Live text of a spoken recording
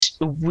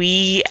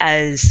we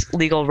as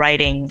legal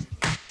writing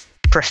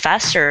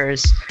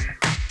professors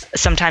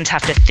sometimes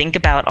have to think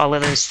about all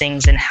of those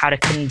things and how to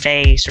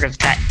convey sort of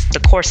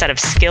the core set of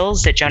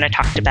skills that Jonah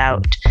talked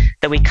about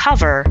that we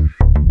cover,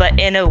 but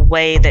in a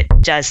way that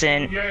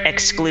doesn't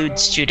exclude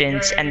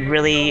students and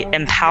really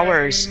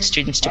empowers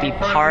students to be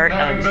part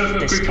of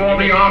this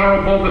community.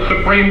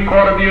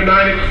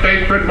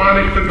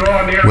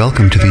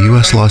 Welcome to the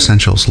U.S. Law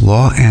Essentials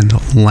Law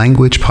and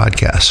Language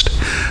Podcast,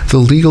 the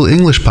legal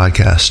English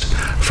podcast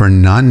for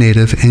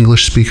non-native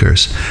English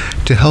speakers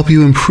to help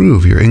you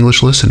improve your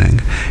English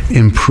listening,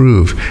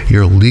 improve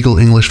your legal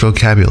English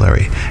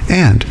vocabulary,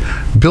 and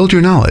build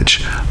your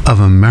knowledge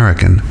of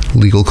American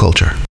legal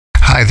culture.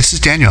 Hi, this is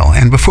Daniel,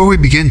 and before we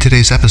begin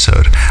today's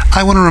episode,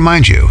 I want to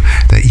remind you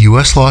that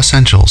U.S. Law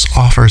Essentials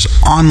offers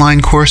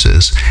online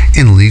courses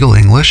in legal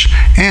English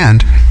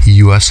and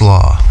U.S.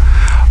 law.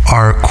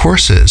 Our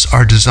courses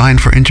are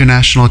designed for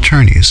international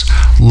attorneys,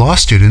 law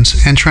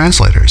students, and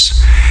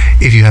translators.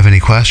 If you have any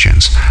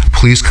questions,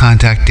 please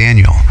contact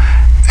Daniel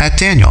at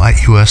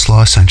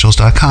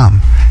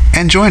daniel@uslawessentials.com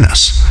and join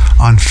us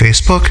on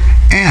Facebook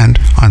and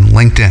on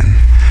LinkedIn.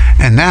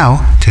 And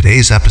now,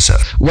 today's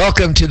episode.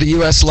 Welcome to the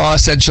U.S. Law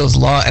Essentials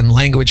Law and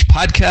Language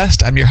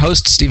Podcast. I'm your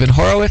host, Stephen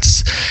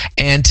Horowitz,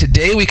 and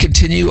today we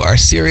continue our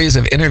series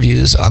of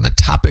interviews on the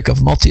topic of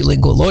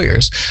multilingual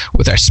lawyers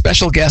with our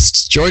special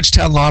guests,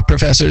 Georgetown Law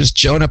professors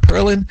Jonah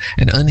Perlin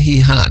and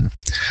Eunhee Han.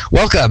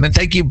 Welcome, and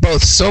thank you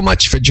both so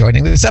much for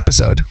joining this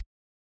episode.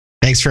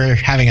 Thanks for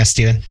having us,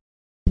 Stephen.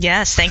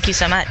 Yes, thank you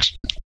so much.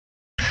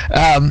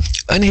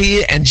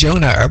 Eunhee and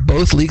Jonah are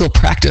both legal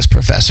practice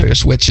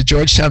professors, which at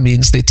Georgetown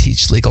means they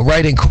teach legal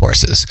writing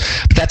courses.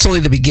 But that's only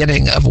the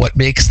beginning of what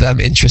makes them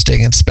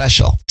interesting and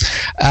special.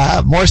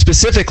 More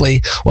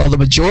specifically, while the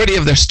majority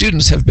of their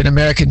students have been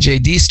American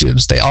JD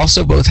students, they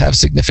also both have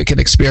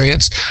significant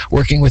experience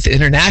working with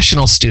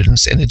international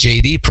students in the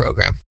JD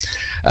program.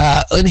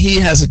 Eunhee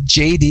has a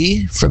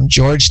JD from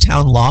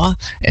Georgetown Law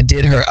and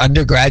did her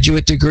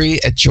undergraduate degree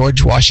at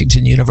George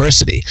Washington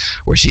University,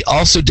 where she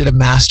also did a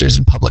master's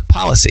in public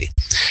policy.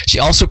 She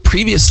also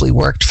previously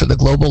worked for the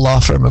global law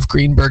firm of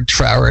Greenberg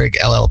Traurig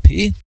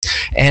LLP,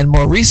 and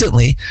more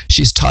recently,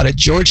 she's taught at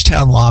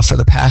Georgetown Law for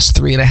the past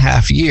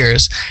 3.5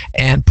 years,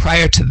 and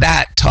prior to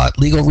that, taught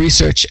legal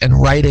research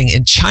and writing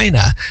in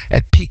China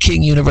at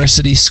Peking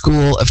University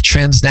School of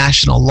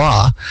Transnational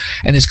Law,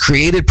 and has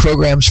created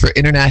programs for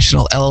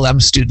international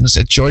LLM students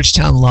at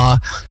Georgetown Law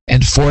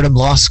and Fordham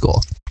Law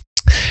School.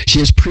 She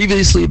has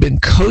previously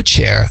been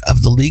co-chair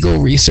of the Legal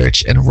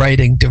Research and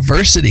Writing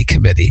Diversity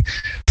Committee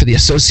for the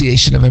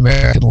Association of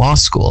American Law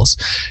Schools.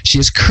 She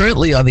is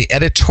currently on the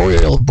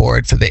editorial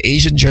board for the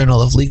Asian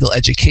Journal of Legal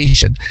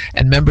Education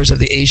and members of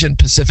the Asian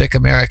Pacific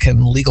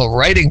American Legal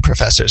Writing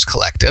Professors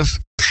Collective.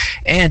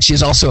 And she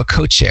is also a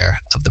co-chair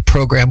of the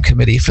program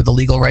committee for the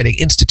Legal Writing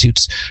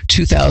Institute's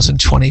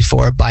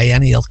 2024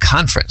 Biennial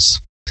Conference.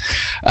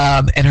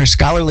 And her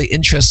scholarly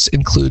interests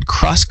include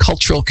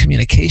cross-cultural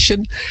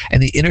communication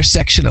and the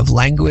intersection of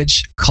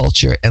language,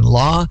 culture, and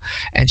law,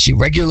 and she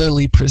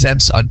regularly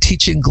presents on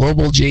teaching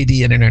global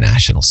JD and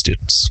international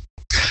students.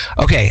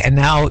 Okay, and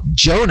now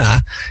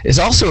Jonah is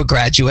also a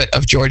graduate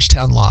of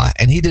Georgetown Law,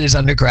 and he did his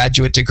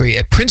undergraduate degree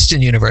at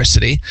Princeton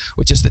University,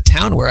 which is the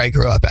town where I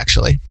grew up,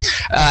 actually.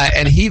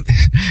 And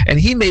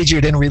he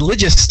majored in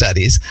religious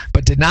studies,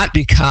 but did not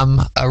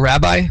become a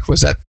rabbi.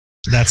 Was that?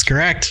 That's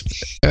correct.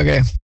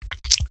 Okay.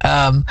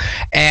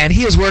 And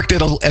he has worked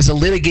as a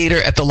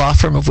litigator at the law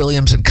firm of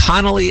Williams &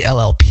 Connolly,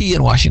 LLP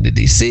in Washington,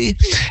 D.C.,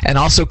 and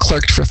also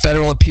clerked for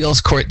Federal Appeals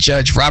Court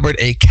Judge Robert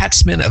A.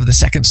 Katzman of the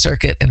Second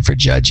Circuit and for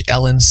Judge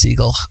Ellen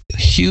Siegel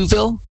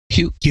Huvel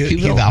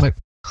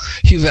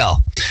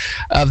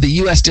of the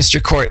U.S.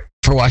 District Court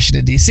for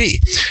Washington, D.C.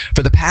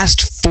 For the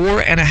past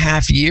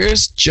 4.5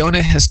 years,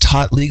 Jonah has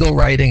taught legal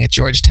writing at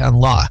Georgetown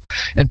Law.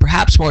 And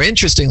perhaps more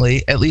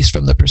interestingly, at least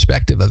from the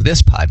perspective of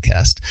this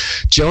podcast,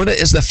 Jonah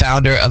is the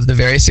founder of the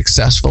very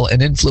successful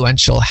and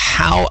influential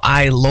How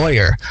I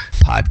Lawyer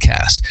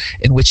podcast,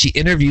 in which he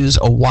interviews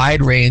a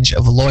wide range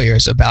of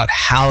lawyers about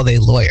how they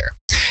lawyer.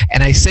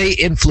 And I say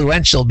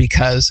influential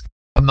because,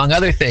 among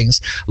other things,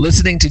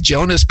 listening to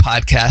Jonah's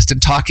podcast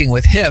and talking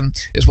with him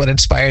is what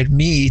inspired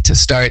me to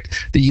start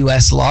the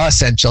U.S. Law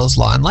Essentials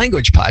Law and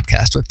Language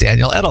Podcast with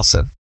Daniel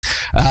Edelson.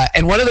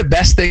 And one of the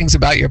best things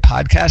about your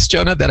podcast,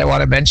 Jonah, that I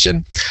want to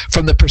mention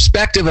from the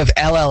perspective of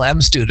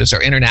LLM students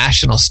or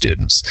international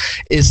students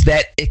is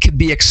that it can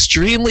be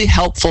extremely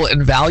helpful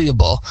and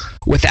valuable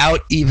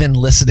without even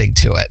listening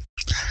to it.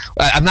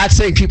 I'm not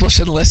saying people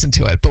shouldn't listen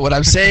to it, but what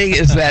I'm saying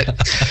is that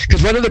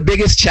because one of the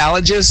biggest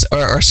challenges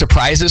or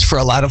surprises for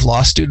a lot of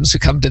law students who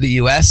come to the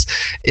U.S.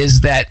 is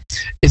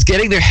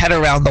getting their head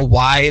around the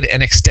wide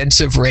and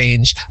extensive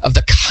range of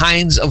the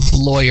kinds of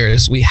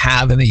lawyers we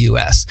have in the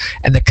U.S.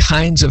 and the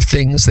kinds of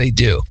things they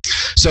do.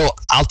 So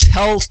I'll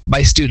tell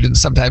my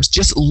students sometimes,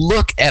 just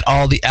look at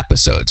all the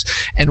episodes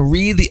and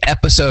read the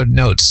episode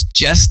notes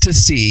just to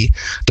see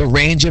the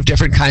range of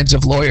different kinds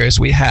of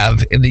lawyers we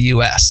have in the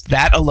U.S.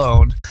 That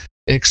alone,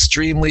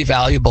 extremely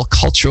valuable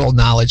cultural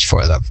knowledge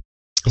for them.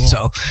 Cool.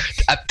 So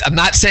I'm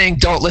not saying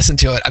don't listen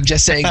to it. I'm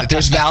just saying that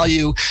there's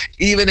value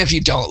even if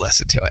you don't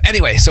listen to it.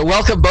 Anyway, so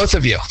welcome both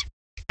of you.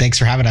 Thanks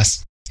for having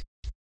us.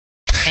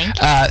 Thank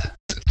you.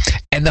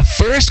 And the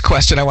first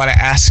question I want to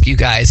ask you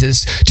guys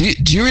is, do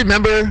you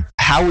remember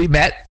how we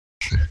met?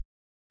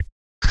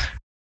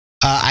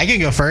 I can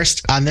go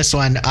first on this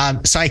one.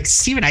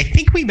 Stephen, I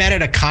think we met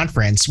at a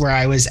conference where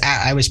I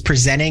was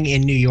presenting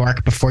in New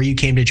York before you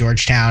came to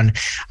Georgetown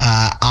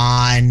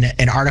on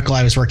an article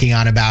I was working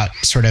on about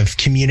sort of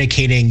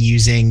communicating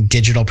using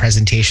digital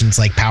presentations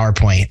like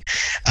PowerPoint.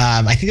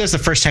 I think that was the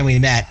first time we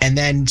met. And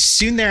then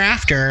soon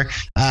thereafter,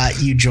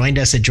 you joined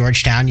us at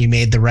Georgetown. You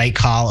made the right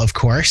call, of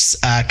course,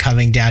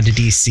 coming down to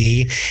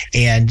DC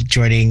and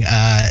joining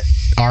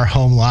our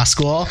home law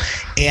school.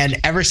 And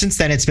ever since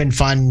then, it's been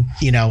fun,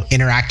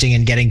 interacting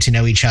and getting to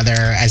know each other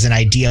as an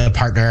idea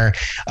partner.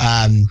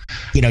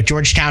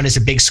 Georgetown is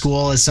a big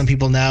school, as some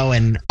people know,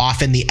 and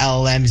often the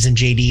LLMs and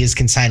JDs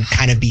can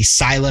kind of be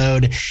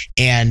siloed.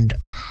 And,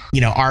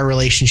 our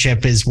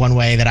relationship is one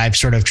way that I've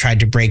sort of tried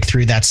to break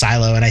through that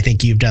silo. And I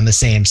think you've done the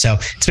same. So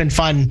it's been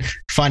fun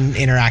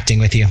interacting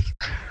with you.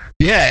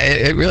 Yeah,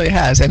 it really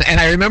has. And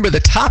I remember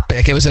the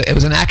topic. It was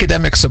an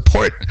academic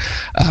support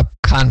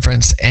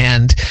conference,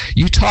 and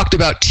you talked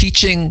about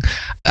teaching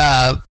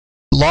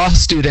law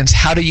students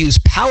how to use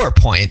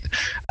PowerPoint,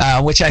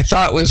 which I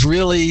thought was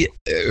really,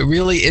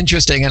 really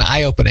interesting and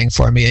eye-opening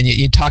for me. And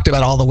you talked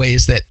about all the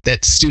ways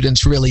that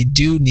students really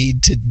do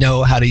need to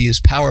know how to use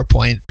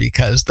PowerPoint,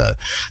 because the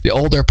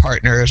older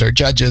partners or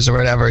judges or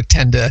whatever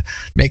tend to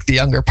make the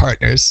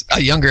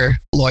younger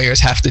lawyers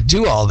have to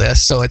do all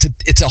this. So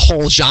it's a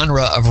whole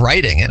genre of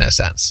writing in a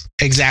sense.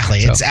 Exactly.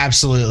 So it's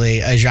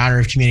absolutely a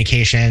genre of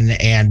communication,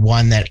 and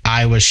one that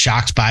I was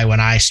shocked by when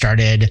I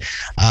started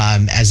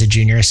as a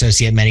junior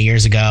associate many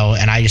years ago.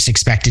 And I just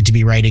expected to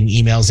be writing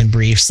emails and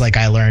briefs like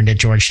I learned at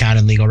Georgetown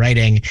in legal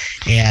writing.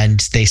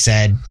 And they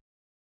said,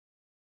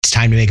 it's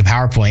time to make a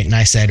PowerPoint. And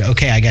I said,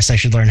 okay, I guess I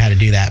should learn how to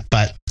do that.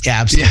 But yeah,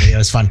 absolutely. Yeah. It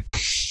was fun.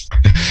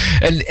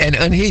 And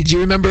Anhee, do you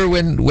remember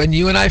when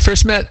you and I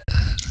first met?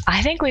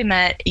 I think we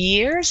met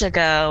years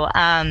ago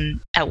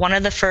at one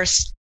of the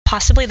first,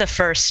 possibly the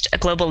first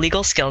Global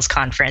Legal Skills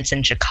Conference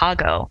in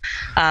Chicago.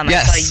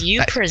 Yes. I saw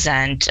you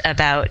present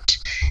about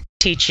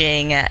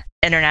teaching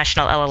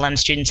international LLM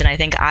students, and I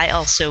think I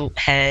also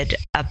had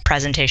a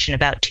presentation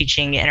about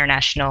teaching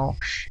international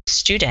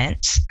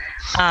students.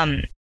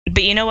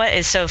 But you know what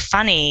is so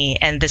funny,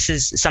 and this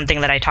is something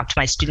that I talk to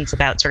my students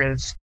about sort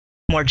of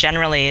more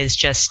generally, is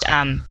just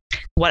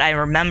what I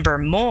remember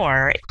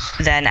more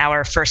than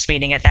our first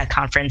meeting at that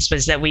conference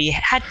was that we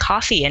had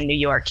coffee in New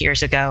York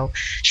years ago,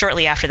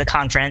 shortly after the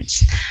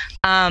conference.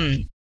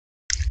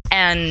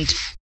 And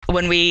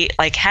when we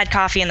had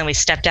coffee and then we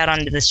stepped out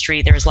onto the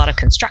street, there was a lot of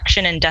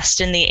construction and dust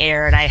in the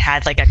air, and I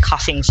had a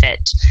coughing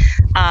fit.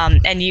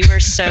 And you were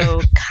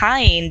so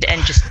kind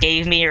and just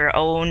gave me your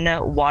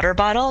own water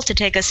bottle to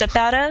take a sip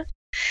out of.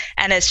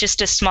 And it's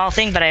just a small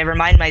thing, but I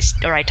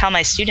I tell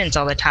my students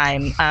all the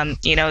time,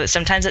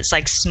 sometimes it's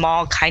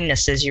small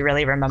kindnesses you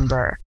really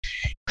remember.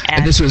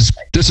 And this was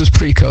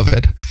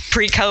pre-COVID.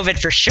 Pre-COVID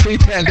for sure.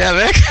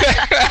 Pre-pandemic.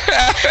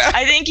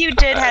 I think you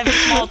did have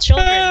small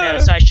children though,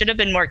 so I should have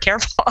been more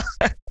careful.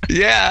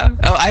 Yeah.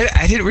 Oh,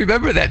 I didn't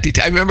remember that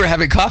detail. I remember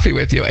having coffee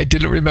with you. I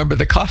didn't remember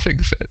the coughing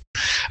fit.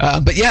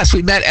 But yes,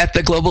 we met at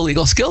the Global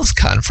Legal Skills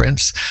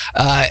Conference,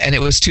 and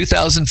it was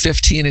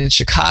 2015 in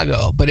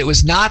Chicago. But it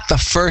was not the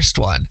first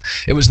one.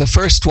 It was the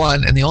first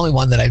one and the only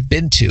one that I've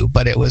been to.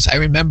 But I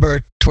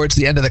remember towards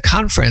the end of the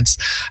conference,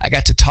 I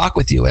got to talk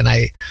with you, and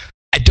I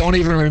don't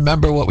even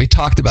remember what we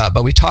talked about,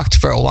 but we talked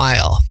for a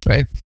while,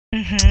 right?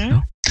 Mm-hmm.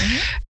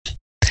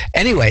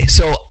 Anyway,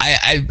 so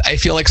I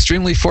feel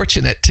extremely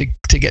fortunate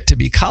to get to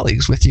be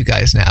colleagues with you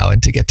guys now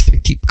and to get to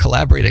keep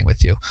collaborating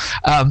with you.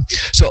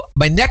 So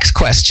my next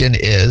question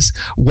is,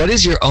 what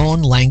is your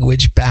own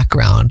language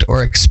background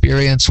or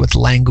experience with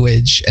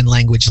language and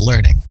language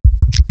learning?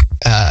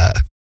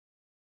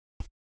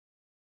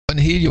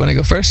 Anhee, you want to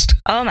go first?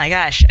 Oh my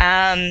gosh.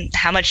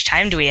 How much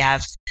time do we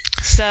have?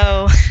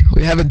 So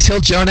we have until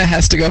Jonah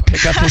has to go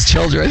pick up his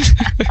children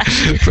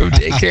from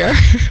daycare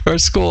or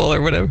school or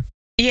whatever.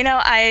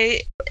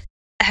 I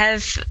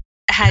have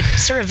had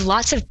sort of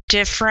lots of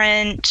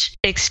different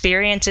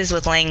experiences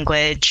with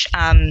language,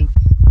 and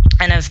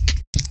have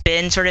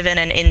been sort of in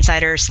an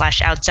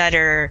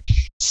insider/outsider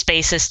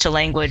spaces to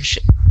language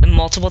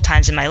multiple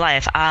times in my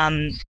life,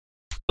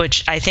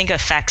 which I think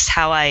affects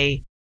how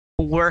I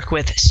work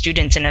with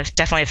students, and it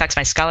definitely affects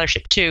my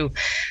scholarship too.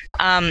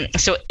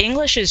 So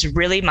English is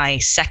really my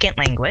second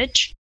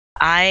language.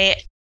 I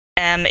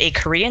am a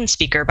Korean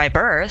speaker by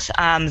birth,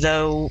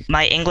 though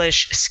my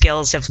English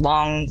skills have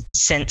long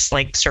since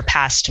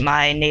surpassed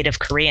my native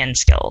Korean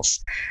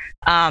skills.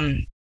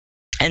 And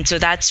so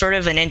that's sort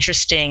of an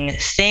interesting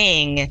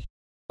thing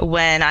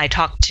when I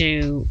talk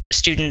to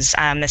students,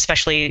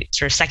 especially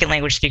sort of second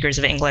language speakers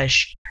of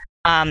English,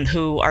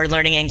 who are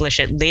learning English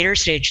at later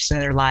stages in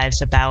their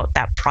lives about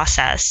that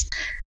process.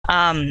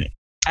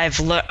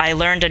 I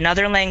learned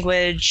another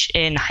language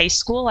in high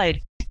school.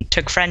 I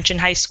took French in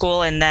high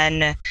school, and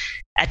then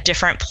at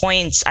different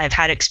points, I've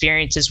had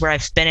experiences where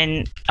I've been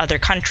in other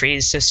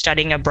countries, so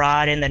studying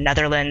abroad in the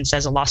Netherlands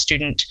as a law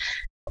student,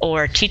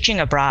 or teaching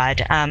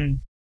abroad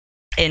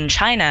in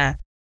China,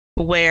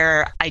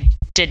 where I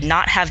did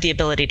not have the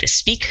ability to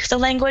speak the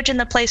language in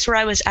the place where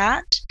I was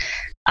at,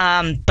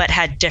 but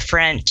had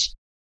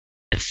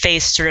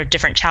faced sort of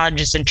different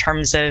challenges in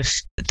terms of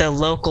the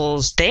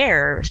locals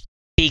there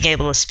being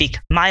able to speak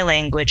my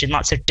language and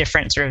lots of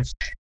different sort of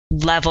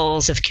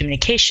levels of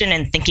communication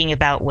and thinking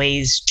about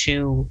ways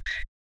to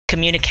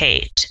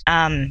communicate.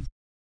 And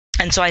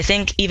so I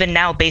think even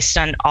now, based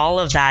on all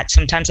of that,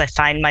 sometimes I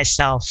find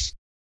myself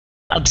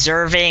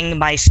observing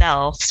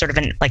myself sort of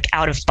in like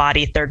out of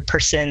body third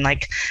person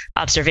like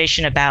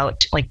observation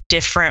about like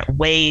different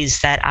ways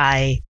that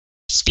I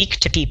speak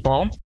to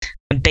people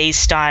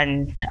based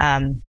on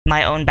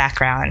my own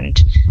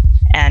background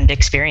and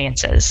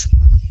experiences.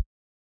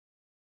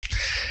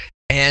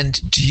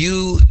 And do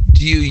you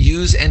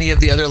use any of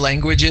the other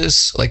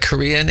languages like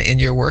Korean in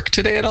your work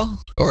today at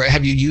all? Or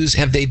have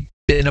they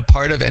been a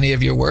part of any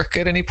of your work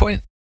at any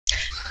point?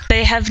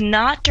 They have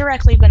not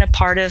directly been a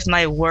part of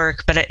my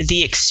work, but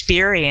the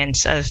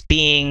experience of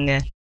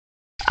being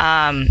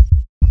multilingual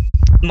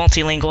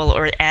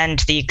and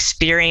the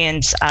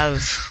experience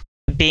of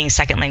being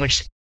second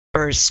language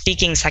or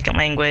speaking second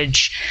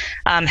language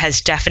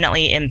has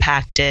definitely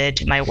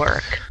impacted my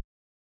work.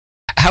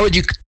 How would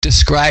you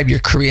describe your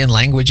Korean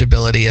language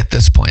ability at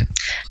this point?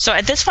 So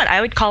at this point,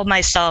 I would call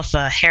myself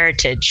a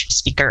heritage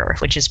speaker,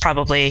 which is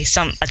probably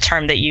a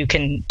term that you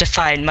can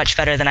define much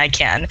better than I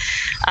can.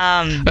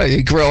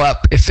 You grow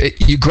up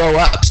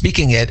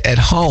speaking it at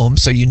home,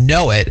 so you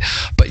know it,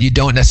 but you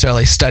don't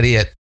necessarily study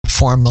it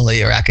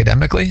formally or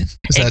academically.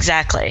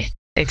 Exactly.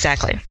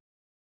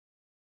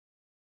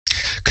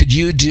 Could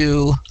you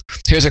do?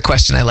 Here's a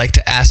question I like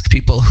to ask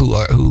people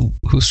who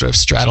sort of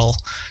straddle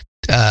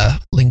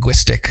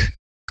linguistic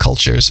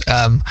cultures.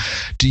 Can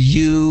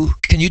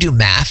you do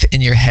math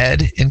in your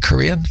head in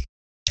Korean?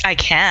 I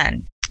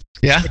can.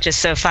 Yeah. Which is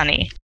so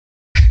funny.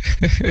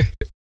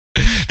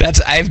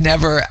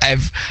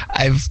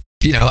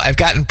 I've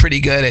gotten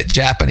pretty good at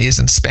Japanese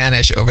and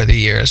Spanish over the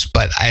years,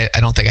 but I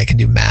don't think I can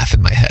do math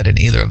in my head in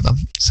either of them.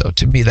 So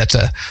to me, that's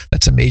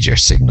a major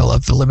signal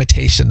of the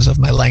limitations of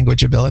my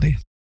language ability.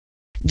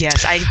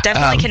 Yes, I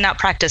definitely cannot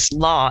practice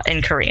law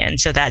in Korean.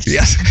 So I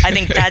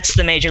think that's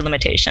the major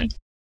limitation.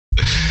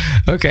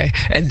 Okay.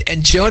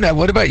 And Jonah,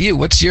 what about you?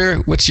 What's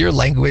your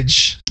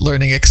language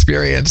learning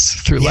experience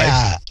through life?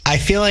 Yeah, I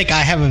feel like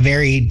I have a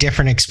very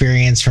different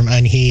experience from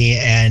Eunhee,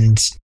 and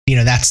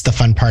that's the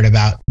fun part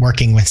about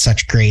working with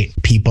such great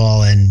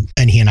people. And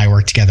Eunhee and I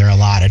work together a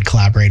lot and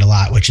collaborate a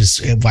lot, which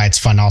is why it's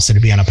fun also to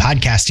be on a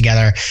podcast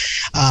together.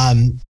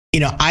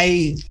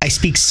 I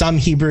speak some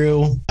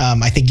Hebrew.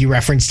 I think you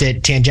referenced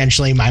it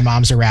tangentially. My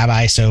mom's a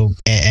rabbi,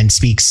 and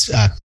speaks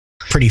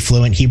pretty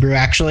fluent Hebrew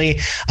actually.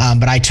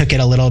 But I took it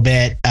a little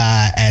bit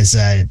as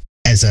a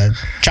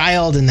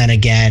child, and then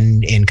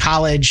again in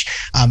college.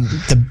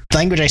 The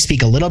language I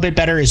speak a little bit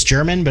better is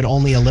German, but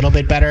only a little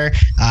bit better.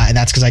 And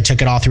that's because I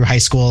took it all through high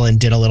school and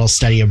did a little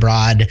study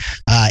abroad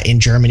in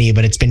Germany,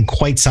 but it's been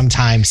quite some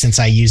time since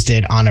I used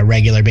it on a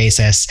regular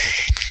basis.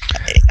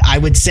 I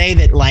would say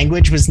that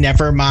language was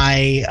never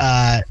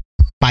my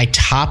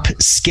top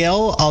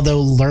skill,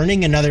 although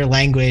learning another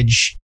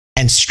language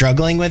and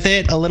struggling with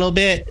it a little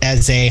bit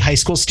as a high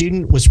school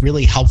student was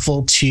really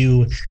helpful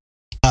to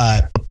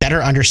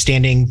better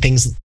understanding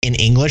things in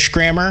English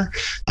grammar.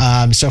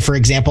 So for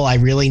example, I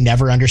really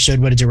never understood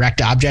what a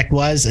direct object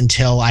was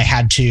until I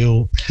had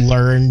to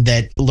learn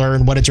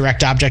what a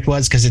direct object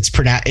was, because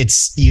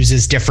it's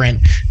uses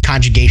different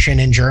conjugation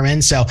in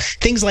German. So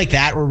things like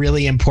that were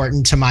really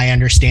important to my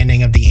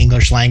understanding of the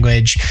English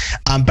language.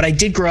 But I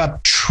did grow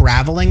up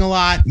traveling a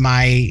lot.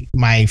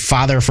 My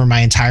father for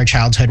my entire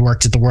childhood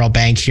worked at the World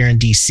Bank here in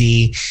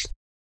DC.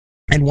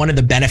 And one of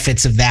the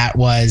benefits of that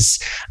was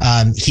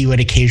he would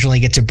occasionally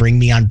get to bring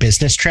me on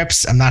business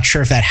trips. I'm not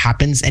sure if that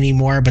happens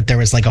anymore, but there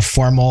was like a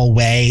formal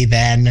way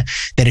then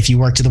that if you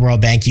worked at the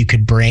World Bank, you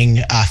could bring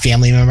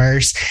family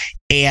members.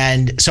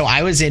 And so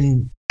I was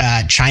in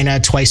China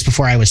twice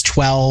before I was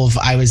 12.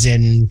 I was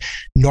in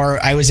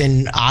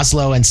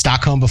Oslo and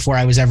Stockholm before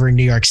I was ever in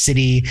New York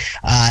City.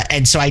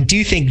 And so I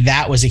do think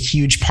that was a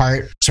huge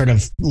part, sort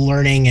of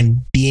learning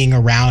and being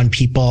around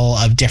people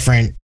of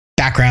different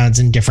backgrounds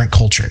and different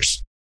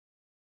cultures.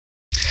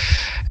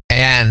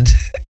 And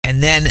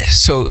then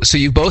so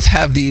you both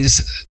have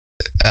these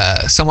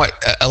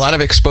a lot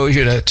of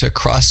exposure to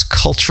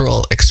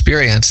cross-cultural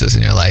experiences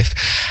in your life.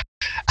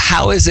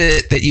 How is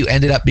it that you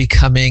ended up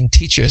becoming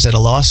teachers at a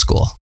law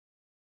school?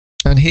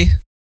 Eunhee?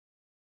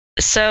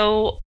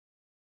 So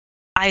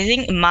I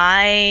think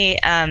my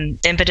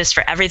impetus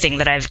for everything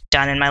that I've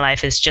done in my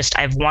life is just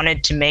I've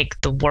wanted to make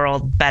the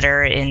world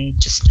better in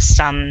just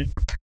some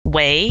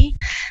way.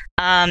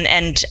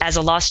 And as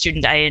a law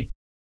student, I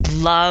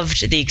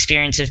loved the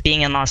experience of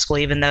being in law school,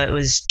 even though it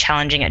was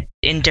challenging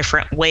in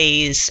different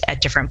ways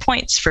at different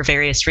points for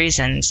various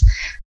reasons.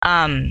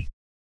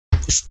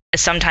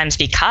 Sometimes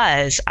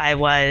because I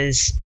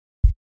was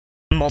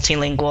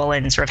multilingual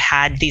and sort of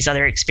had these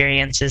other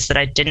experiences that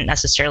I didn't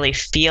necessarily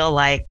feel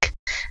like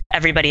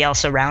everybody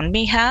else around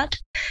me had.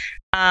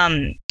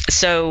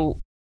 So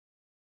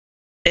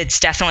it's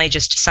definitely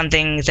just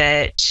something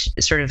that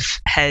sort of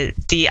has,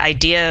 the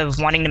idea of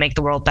wanting to make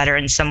the world better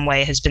in some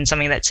way has been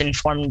something that's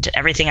informed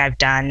everything I've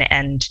done.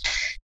 And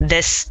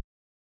this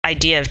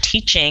idea of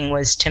teaching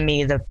was, to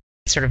me, the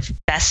sort of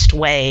best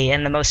way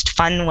and the most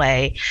fun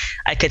way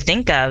I could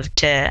think of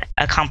to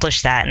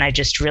accomplish that. And I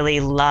just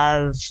really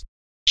love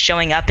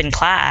showing up in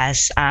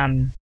class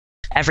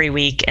every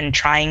week and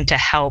trying to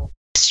help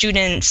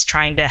students,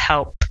 trying to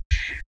help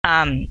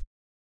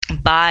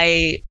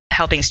by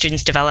helping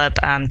students develop,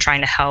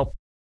 trying to help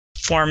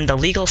form the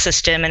legal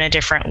system in a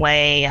different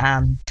way,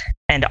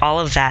 and all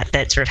of that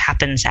sort of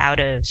happens out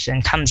of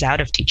and comes out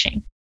of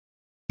teaching.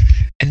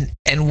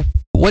 And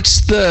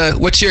what's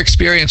your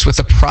experience with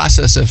the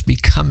process of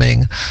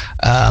becoming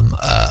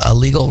a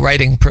legal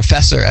writing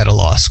professor at a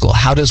law school?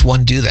 How does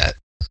one do that?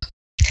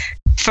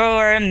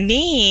 For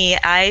me,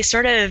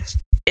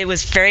 it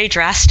was very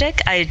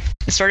drastic. I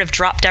sort of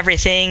dropped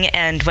everything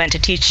and went to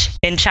teach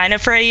in China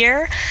for a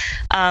year,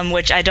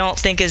 which I don't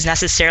think is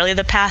necessarily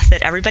the path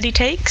that everybody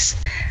takes,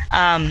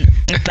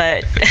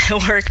 but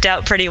it worked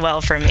out pretty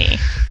well for me.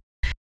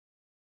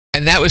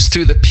 And that was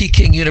through the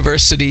Peking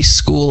University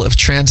School of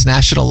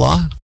Transnational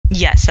Law?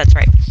 Yes, that's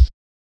right.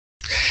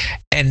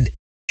 And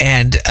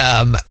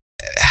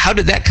how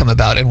did that come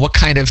about, and what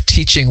kind of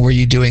teaching were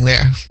you doing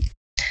there?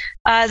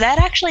 That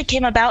actually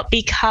came about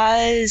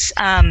because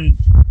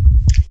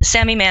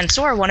Sami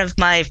Mansour, one of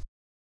my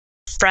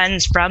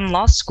friends from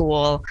law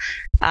school,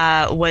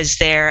 was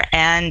there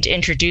and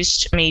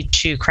introduced me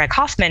to Craig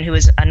Hoffman, who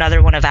was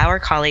another one of our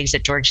colleagues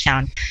at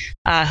Georgetown,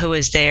 who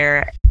was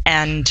there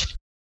and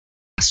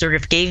sort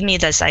of gave me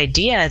this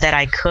idea that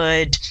I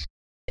could,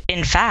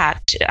 in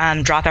fact,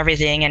 drop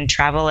everything and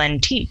travel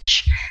and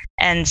teach.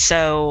 And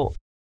so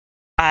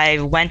I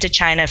went to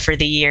China for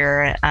the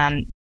year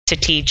to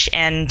teach,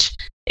 and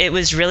it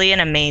was really an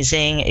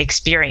amazing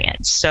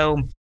experience.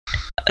 So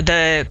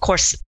the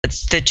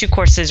two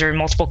courses or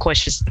multiple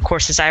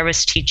courses I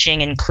was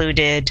teaching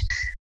included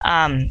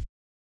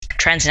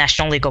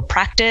transnational legal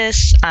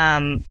practice,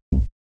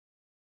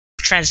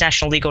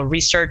 transnational legal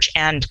research,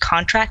 and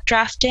contract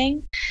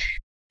drafting.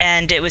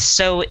 And it was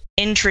so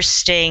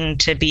interesting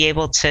to be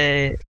able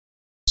to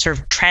sort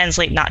of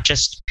translate not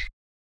just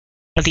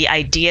the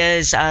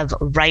ideas of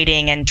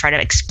writing and try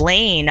to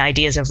explain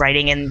ideas of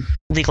writing in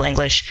legal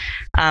English,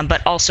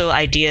 but also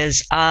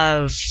ideas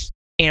of,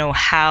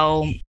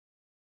 how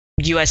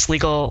U.S.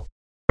 legal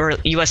or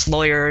U.S.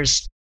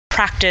 lawyers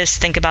practice,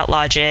 think about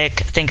logic,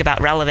 think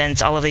about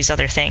relevance, all of these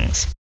other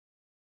things.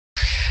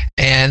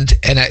 And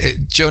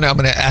Jonah, I'm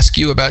going to ask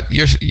you about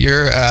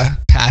your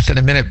path in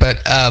a minute,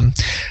 but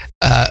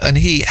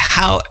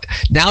how,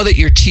 now that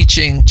you're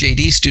teaching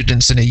JD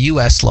students in a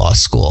U.S. law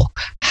school,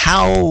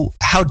 how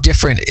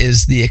different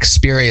is the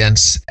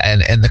experience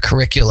and the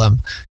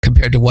curriculum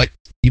compared to what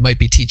you might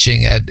be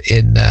teaching at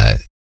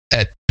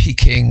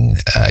Peking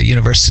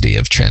University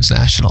of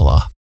Transnational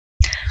Law?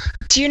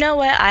 Do you know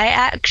what? I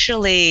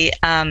actually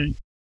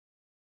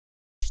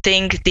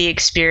think the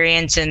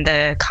experience and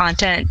the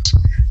content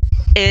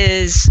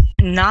is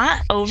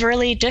not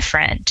overly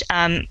different,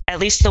 at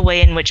least the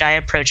way in which I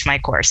approach my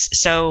course.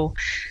 So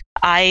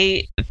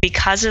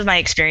because of my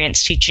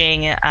experience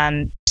teaching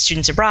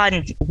students abroad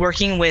and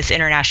working with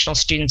international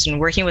students and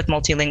working with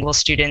multilingual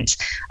students,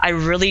 I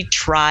really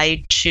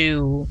try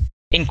to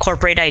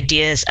incorporate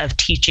ideas of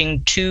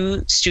teaching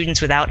to students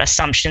without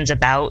assumptions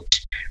about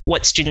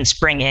what students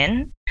bring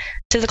in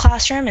to the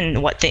classroom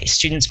and what the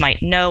students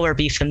might know or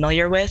be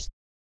familiar with.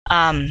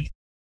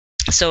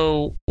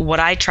 So what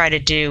I try to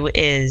do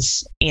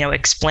is,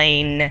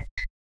 explain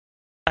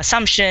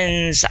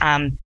assumptions,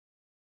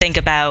 think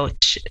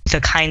about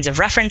the kinds of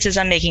references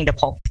I'm making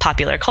to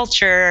popular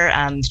culture,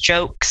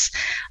 jokes,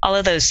 all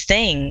of those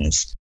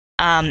things,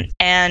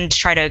 and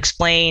try to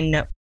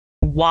explain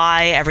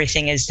why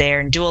everything is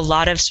there and do a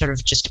lot of sort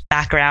of just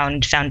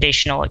background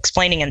foundational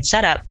explaining and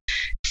setup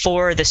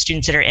for the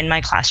students that are in my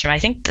classroom. I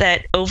think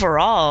that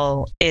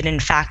overall, it in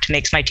fact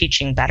makes my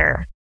teaching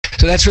better.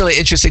 So that's really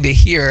interesting to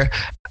hear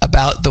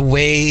about the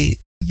way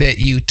that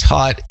you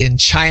taught in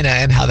China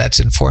and how that's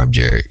informed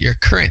your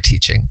current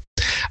teaching.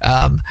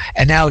 And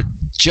now,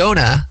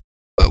 Jonah,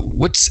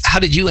 how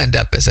did you end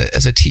up as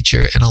a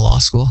teacher in a law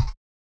school?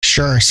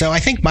 Sure. So I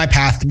think my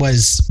path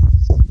was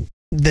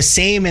the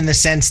same in the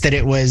sense that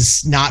it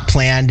was not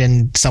planned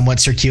and somewhat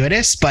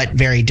circuitous, but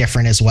very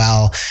different as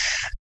well.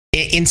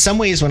 In some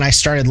ways, when I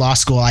started law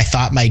school, I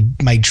thought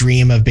my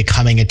dream of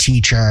becoming a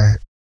teacher,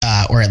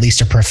 or at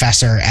least a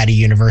professor at a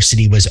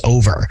university, was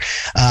over.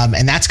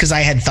 And that's because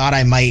I had thought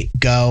I might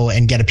go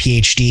and get a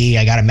PhD.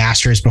 I got a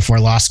master's before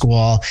law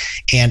school.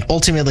 And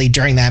ultimately,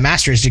 during that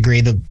master's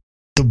degree,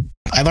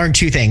 I learned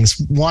two things.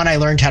 One, I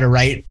learned how to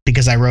write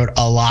because I wrote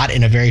a lot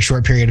in a very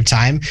short period of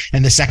time.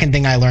 And the second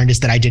thing I learned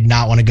is that I did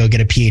not want to go get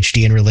a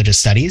PhD in religious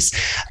studies.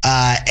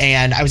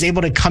 And I was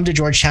able to come to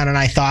Georgetown, and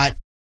I thought,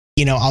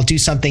 I'll do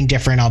something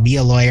different. I'll be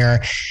a lawyer,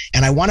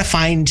 and I want to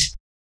find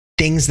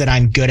things that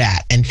I'm good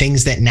at and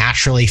things that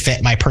naturally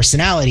fit my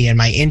personality and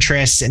my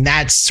interests. And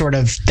that's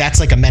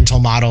like a mental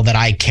model that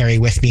I carry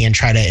with me and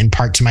try to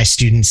impart to my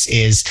students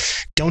is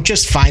don't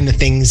just find the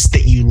things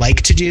that you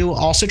like to do,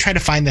 also try to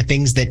find the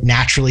things that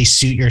naturally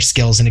suit your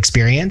skills and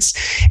experience.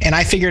 And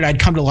I figured I'd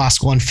come to law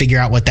school and figure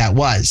out what that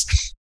was.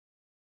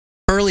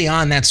 Early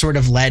on, that sort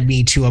of led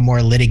me to a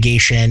more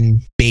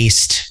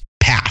litigation-based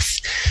path.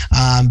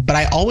 But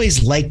I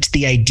always liked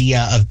the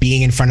idea of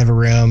being in front of a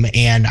room,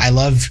 and I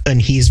love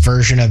Anhee's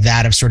version of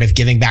that, of sort of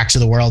giving back to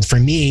the world. For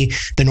me,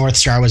 the North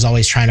Star was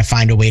always trying to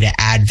find a way to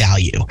add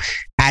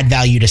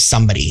value to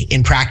somebody.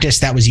 In practice,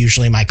 that was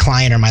usually my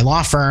client or my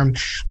law firm.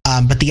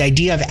 But the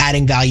idea of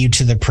adding value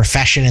to the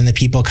profession and the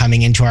people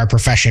coming into our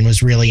profession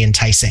was really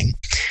enticing.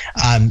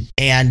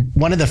 And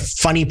one of the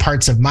funny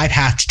parts of my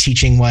path to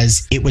teaching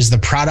was it was the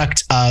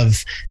product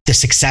of the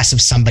success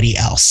of somebody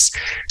else.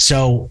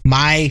 So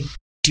my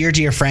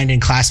dear friend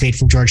and classmate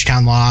from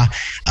Georgetown Law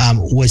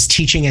was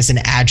teaching as an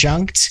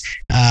adjunct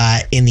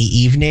in the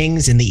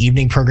evenings, in the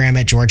evening program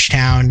at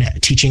Georgetown,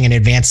 teaching an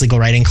advanced legal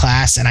writing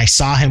class. And I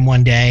saw him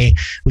one day,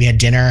 we had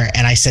dinner,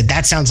 and I said,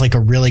 that sounds like a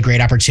really great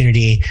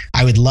opportunity.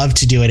 I would love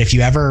to do it. If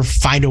you ever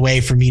find a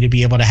way for me to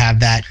be able to have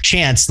that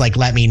chance, like,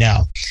 let me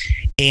know.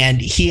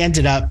 And he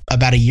ended up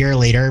about a year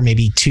later,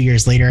 maybe 2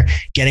 years later,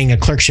 getting a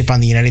clerkship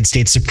on the United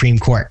States Supreme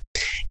Court.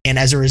 And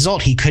as a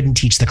result, he couldn't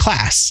teach the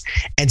class.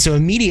 And so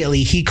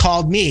immediately he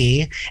called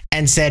me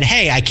and said,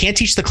 hey, I can't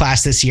teach the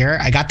class this year.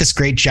 I got this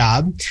great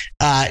job.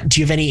 Do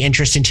you have any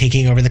interest in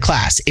taking over the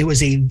class? It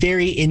was a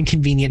very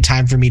inconvenient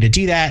time for me to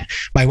do that.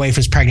 My wife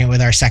was pregnant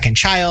with our second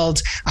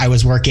child. I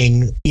was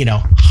working,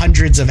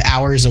 hundreds of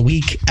hours a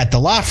week at the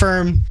law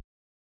firm.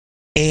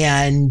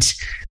 And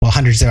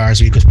hundreds of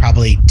hours a week was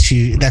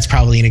that's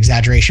probably an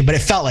exaggeration, but it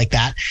felt like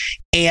that.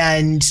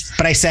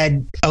 But I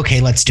said, okay,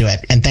 let's do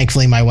it. And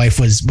thankfully my wife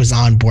was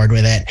on board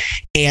with it.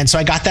 And so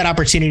I got that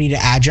opportunity to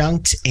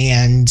adjunct,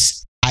 and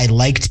I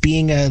liked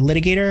being a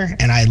litigator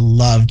and I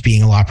loved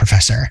being a law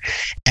professor.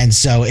 And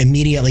so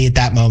immediately at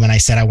that moment, I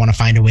said, I want to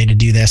find a way to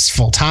do this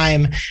full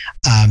time.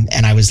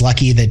 And I was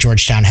lucky that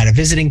Georgetown had a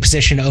visiting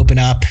position open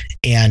up.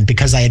 And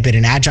because I had been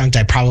an adjunct,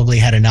 I probably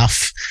had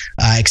enough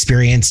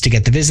experience to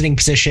get the visiting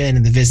position.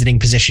 And the visiting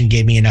position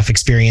gave me enough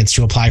experience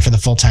to apply for the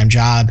full-time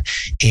job.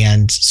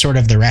 And sort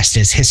of the rest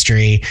is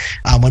history.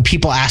 When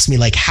people ask me,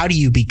 like, how do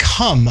you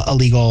become a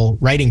legal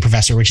writing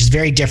professor, which is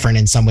very different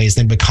in some ways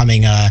than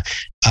becoming a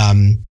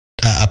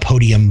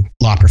podium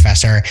law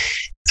professor,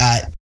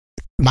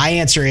 my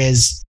answer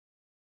is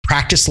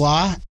practice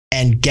law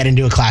and get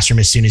into a classroom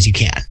as soon as you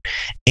can.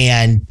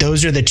 And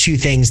those are the two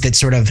things that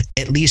sort of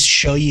at least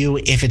show you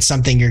if it's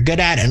something you're good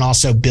at, and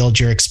also build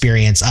your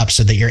experience up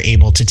so that you're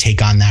able to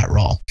take on that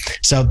role.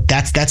 So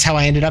that's how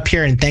I ended up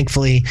here. And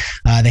thankfully,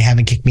 they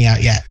haven't kicked me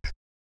out yet.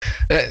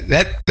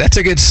 That's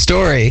a good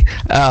story.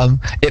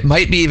 It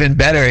might be even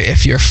better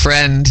if your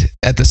friend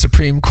at the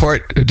Supreme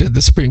Court who did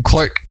the Supreme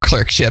Court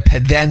clerkship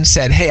had then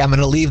said, hey, I'm going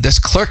to leave this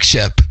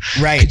clerkship.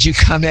 Right. Could you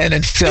come in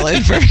and fill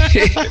in for me?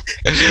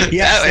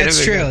 Yes,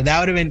 that's true. Good.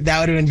 That would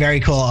have been very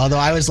cool. Although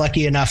I was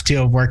lucky enough to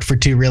have worked for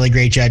two really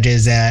great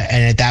judges.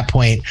 And at that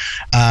point,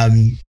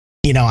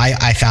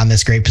 I found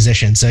this great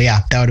position. So yeah,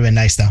 that would have been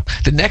nice though.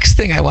 The next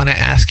thing I want to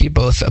ask you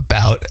both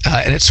about,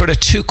 and it's sort of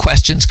two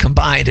questions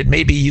combined, and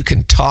maybe you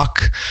can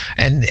talk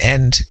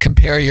and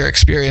compare your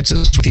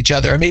experiences with each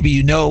other, or maybe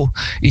you know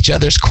each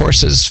other's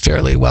courses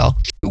fairly well.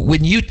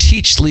 When you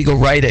teach legal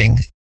writing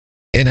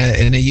in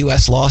a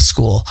U.S. law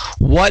school,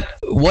 what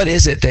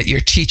is it that you're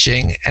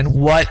teaching, and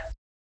what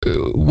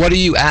are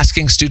you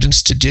asking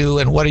students to do,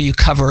 and what are you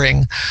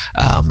covering,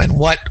 and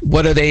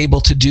what are they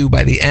able to do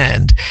by the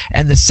end?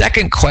 And the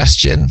second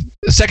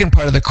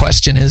part of the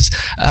question is,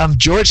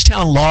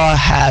 Georgetown Law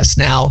has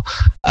now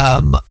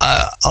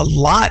a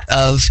lot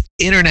of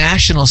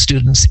international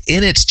students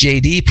in its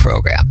JD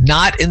program.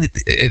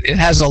 It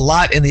has a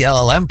lot in the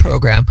LLM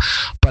program,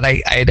 but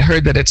I had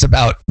heard that it's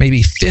about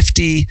maybe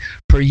 50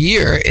 per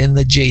year in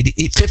the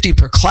JD, 50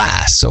 per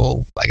class.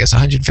 So I guess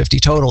 150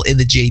 total in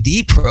the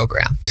JD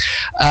program.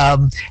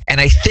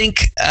 And I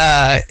think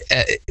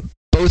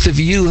both of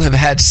you have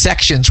had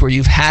sections where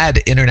you've had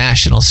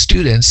international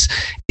students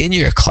in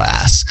your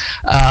class.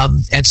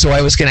 And so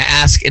I was going to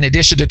ask, in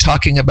addition to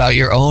talking about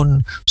your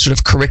own sort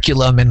of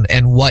curriculum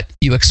and what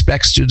you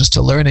expect students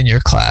to learn in your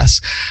class,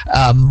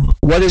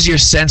 what is your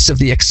sense of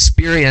the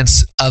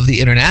experience of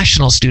the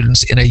international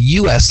students in a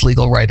U.S.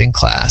 legal writing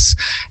class?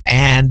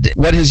 And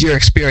what has your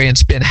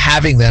experience been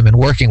having them and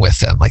working with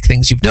them? Like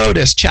things you've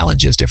noticed,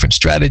 challenges, different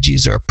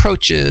strategies or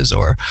approaches,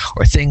 or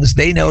things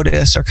they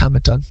notice or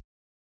comment on?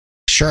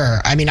 Sure.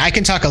 I mean, I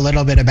can talk a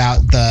little bit about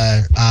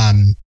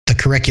the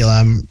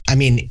curriculum. I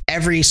mean,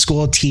 every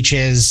school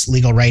teaches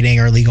legal writing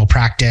or legal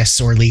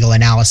practice or legal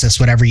analysis,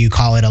 whatever you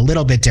call it, a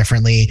little bit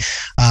differently.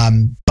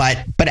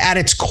 But at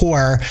its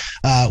core,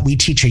 we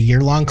teach a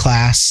year-long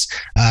class.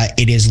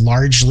 It is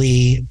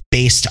largely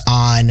based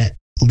on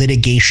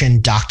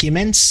litigation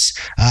documents.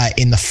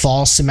 In the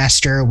fall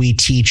semester, we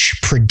teach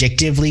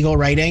predictive legal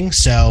writing.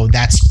 So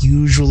that's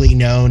usually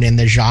known in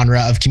the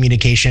genre of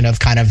communication of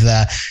kind of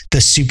the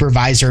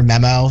supervisor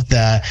memo.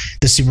 The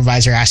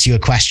supervisor asks you a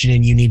question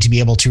and you need to be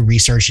able to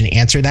research and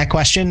answer that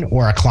question,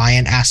 or a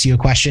client asks you a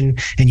question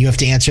and you have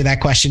to answer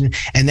that question.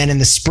 And then in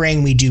the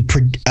spring, we do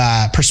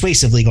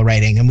persuasive legal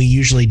writing, and we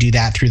usually do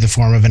that through the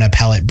form of an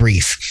appellate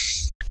brief.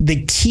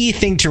 The key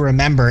thing to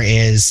remember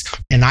is,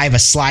 and I have a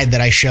slide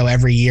that I show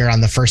every year on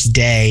the first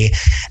day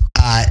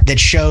that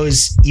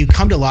shows you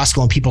come to law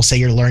school and people say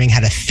you're learning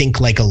how to think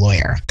like a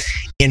lawyer.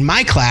 In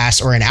my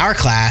class, or in our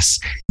class,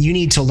 you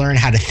need to learn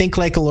how to think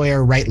like a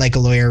lawyer, write like a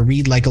lawyer,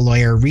 read like a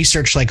lawyer,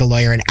 research like a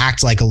lawyer, and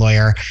act like a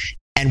lawyer.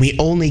 And we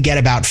only get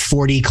about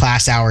 40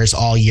 class hours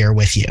all year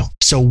with you.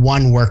 So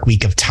 1 work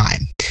week of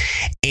time.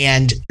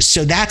 And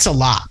so that's a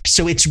lot.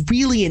 So it's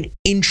really an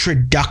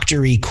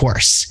introductory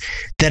course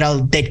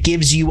that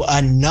gives you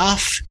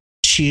enough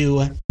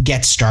to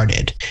get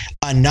started,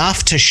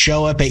 enough to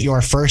show up at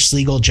your first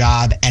legal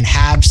job and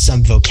have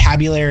some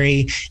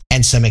vocabulary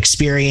and some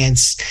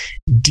experience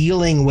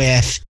dealing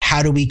with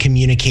how do we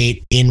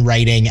communicate in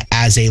writing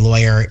as a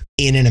lawyer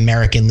in an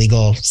American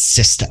legal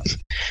system.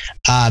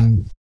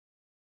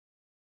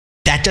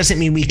 That doesn't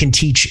mean we can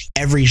teach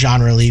every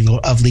genre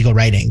of legal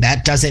writing.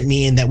 That doesn't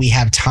mean that we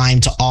have time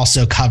to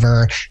also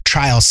cover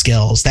trial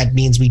skills. That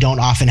means we don't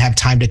often have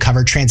time to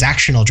cover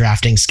transactional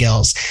drafting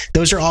skills.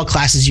 Those are all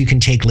classes you can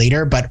take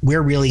later, but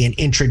we're really an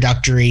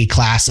introductory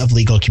class of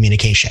legal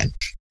communication.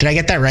 Did I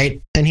get that right,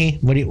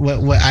 Enhi?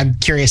 What, I'm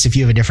curious if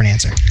you have a different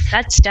answer.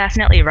 That's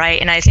definitely right.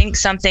 And I think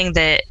something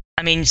that,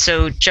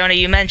 so Jonah,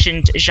 you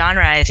mentioned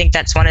genre. I think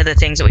that's one of the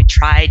things that we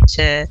tried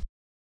to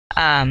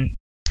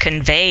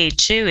convey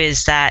too,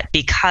 is that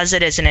because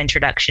it is an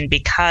introduction,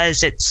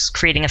 because it's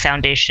creating a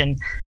foundation,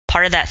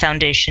 part of that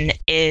foundation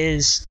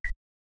is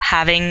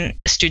having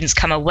students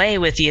come away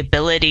with the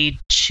ability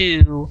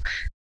to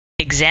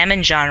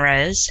examine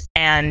genres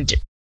and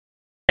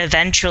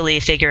eventually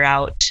figure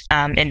out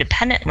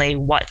independently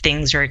what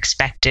things are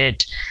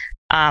expected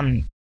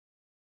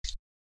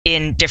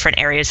in different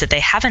areas that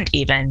they haven't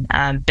even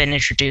been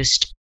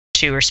introduced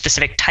to, or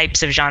specific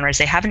types of genres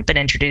they haven't been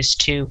introduced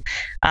to,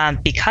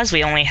 because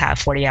we only have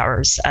 40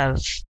 hours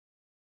of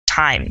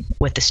time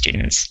with the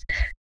students.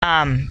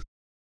 And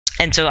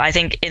so I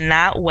think in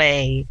that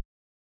way,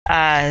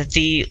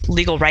 the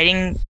legal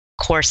writing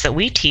course that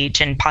we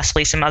teach, and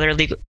possibly some other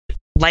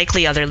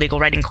other legal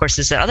writing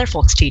courses that other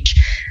folks teach,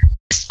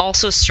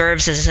 also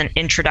serves as an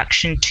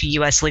introduction to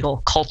U.S.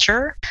 legal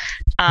culture,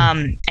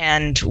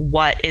 and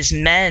what is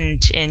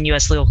meant in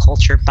U.S. legal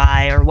culture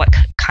by, or what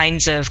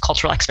kinds of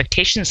cultural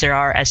expectations there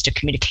are as to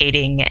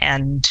communicating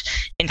and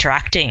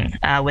interacting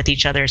with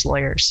each other as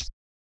lawyers.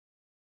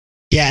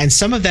 Yeah, and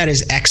some of that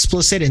is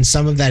explicit and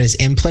some of that is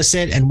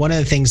implicit. And one of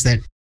the things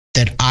that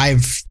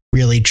I've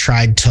really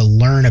tried to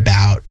learn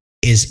about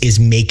is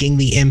making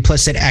the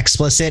implicit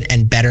explicit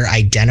and better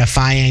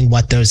identifying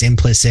what those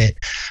implicit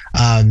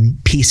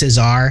pieces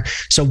are.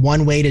 So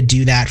one way to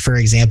do that, for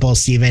example,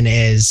 Stephen,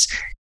 is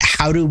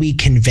how do we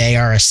convey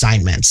our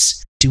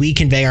assignments? Do we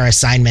convey our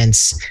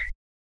assignments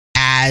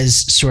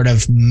as sort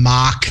of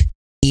mock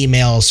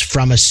emails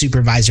from a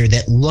supervisor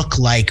that look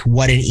like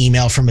what an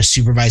email from a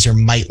supervisor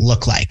might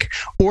look like?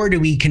 Or do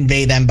we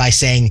convey them by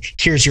saying,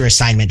 here's your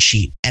assignment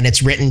sheet, and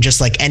it's written just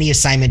like any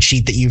assignment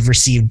sheet that you've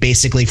received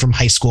basically from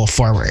high school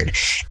forward?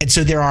 And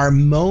so there are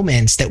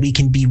moments that we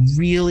can be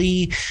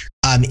really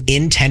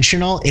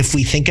intentional, if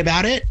we think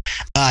about it,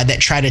 that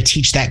try to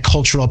teach that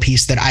cultural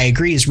piece that I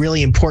agree is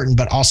really important,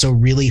 but also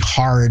really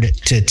hard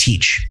to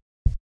teach.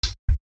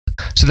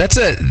 So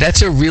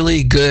that's a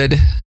really good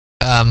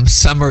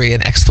summary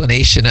and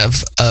explanation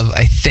of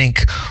I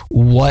think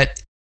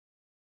what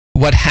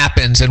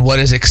happens and what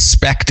is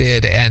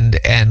expected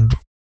and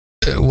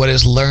what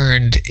is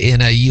learned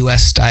in a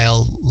U.S.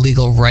 style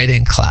legal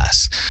writing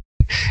class.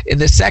 In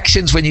the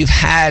sections when you've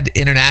had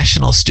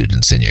international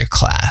students in your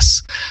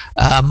class,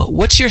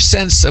 what's your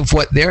sense of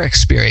what their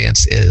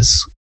experience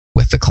is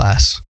with the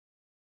class?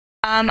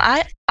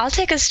 I'll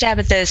take a stab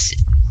at this.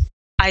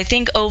 I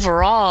think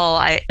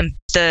overall,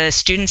 the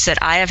students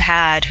that I have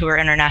had who are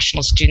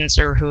international students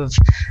or who have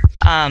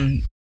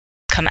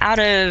come out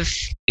of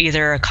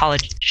either a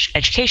college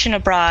education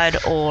abroad,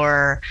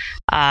 or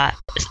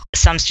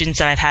some students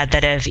that I've had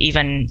that have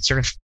even sort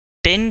of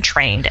been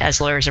trained as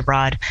lawyers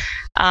abroad,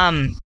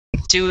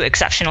 do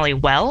exceptionally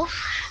well.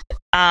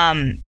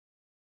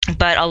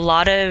 But a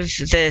lot of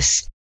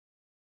this,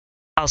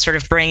 I'll sort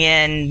of bring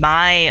in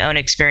my own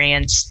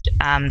experience,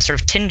 sort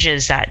of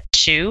tinges that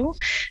too.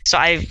 So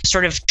I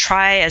sort of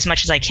try as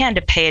much as I can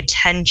to pay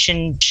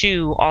attention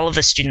to all of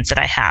the students that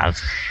I have.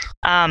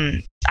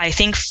 I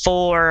think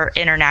for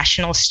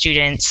international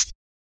students,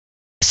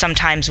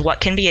 sometimes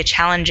what can be a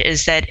challenge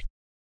is that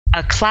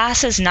a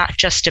class is not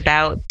just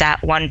about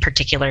that one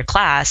particular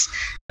class,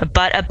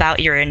 but about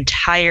your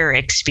entire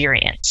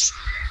experience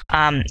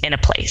in a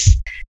place.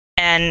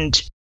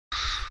 And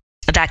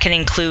that can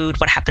include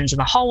what happens in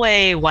the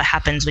hallway, what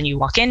happens when you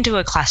walk into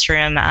a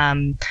classroom,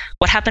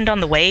 what happened on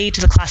the way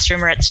to the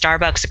classroom or at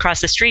Starbucks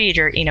across the street,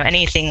 or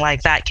anything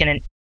like that can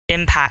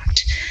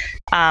impact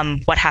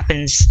what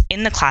happens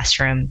in the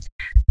classroom.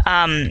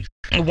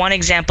 One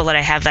example that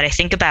I have that I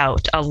think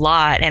about a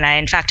lot, and I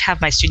in fact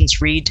have my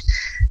students read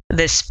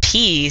this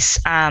piece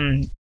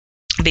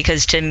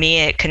because to me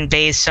it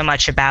conveys so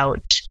much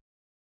about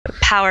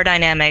power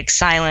dynamics,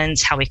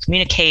 silence, how we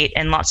communicate,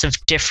 and lots of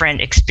different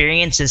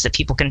experiences that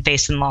people can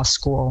face in law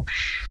school.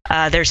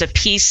 There's a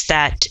piece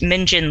that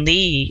Min-Jin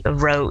Lee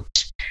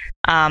wrote,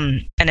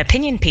 an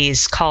opinion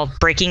piece called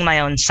Breaking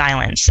My Own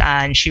Silence.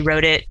 And she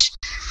wrote it,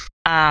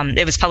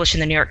 it was published in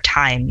the New York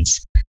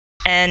Times.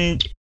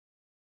 And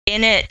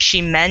in it,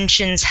 she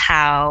mentions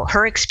how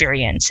her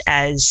experience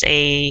as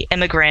a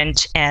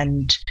immigrant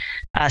and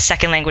a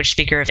second language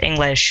speaker of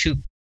English who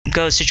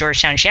goes to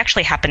Georgetown, she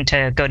actually happened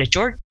to go to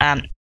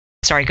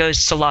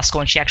goes to law school,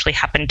 and she actually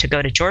happened to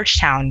go to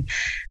Georgetown,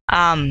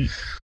 and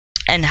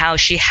how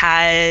she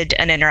had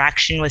an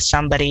interaction with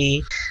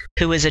somebody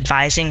who was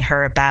advising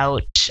her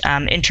about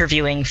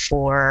interviewing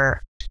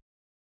for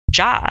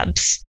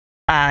jobs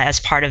as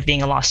part of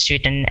being a law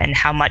student, and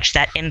how much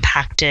that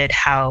impacted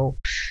how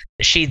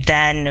she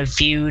then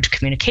viewed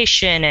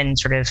communication and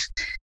sort of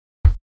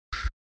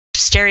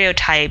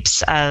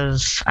stereotypes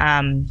of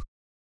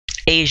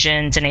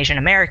Asians and Asian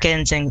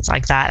Americans, things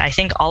like that. I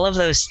think all of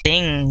those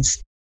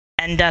things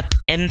end up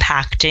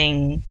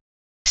impacting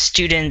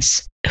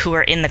students who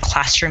are in the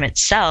classroom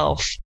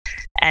itself,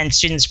 and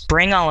students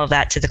bring all of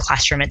that to the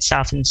classroom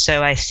itself. And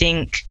so I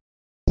think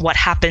what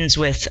happens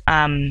with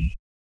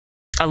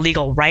a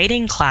legal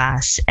writing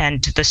class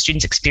and the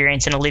students'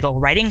 experience in a legal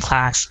writing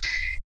class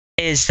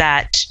is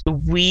that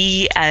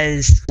we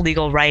as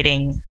legal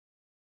writing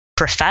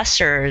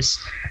professors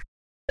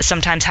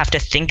sometimes have to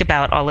think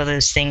about all of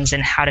those things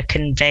and how to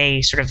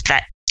convey sort of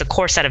the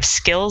core set of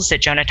skills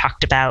that Jonah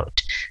talked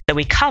about that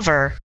we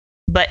cover,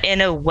 but in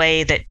a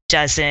way that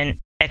doesn't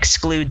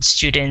exclude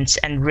students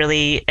and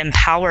really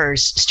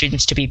empowers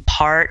students to be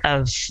part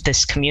of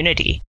this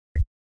community.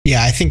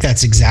 Yeah, I think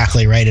that's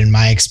exactly right. In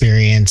my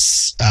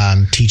experience,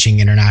 teaching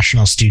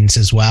international students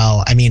as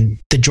well. I mean,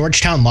 the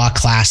Georgetown law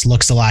class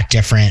looks a lot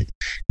different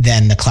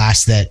than the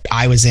class that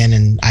I was in,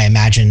 and I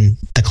imagine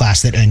the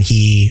class that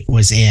he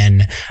was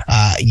in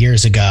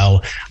years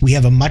ago. We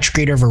have a much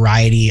greater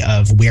variety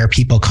of where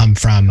people come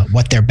from,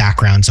 what their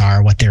backgrounds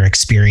are, what their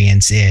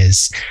experience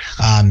is.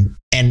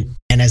 And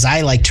as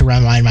I like to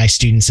remind my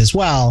students as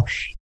well,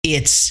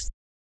 it's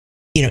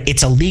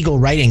a legal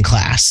writing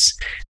class,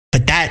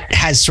 but that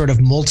has sort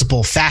of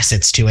multiple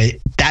facets to it.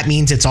 That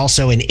means it's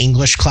also an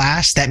English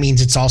class. That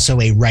means it's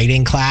also a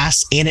writing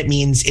class, and it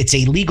means it's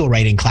a legal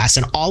writing class.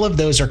 And all of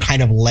those are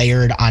kind of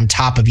layered on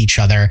top of each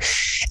other.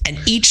 And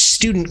each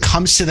student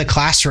comes to the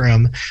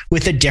classroom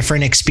with a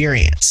different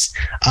experience.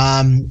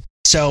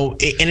 So,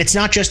 and it's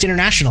not just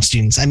international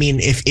students. I mean,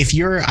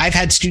 I've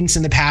had students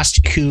in the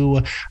past who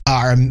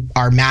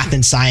are math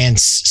and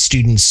science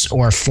students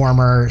or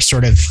former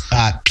sort of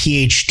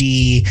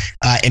PhD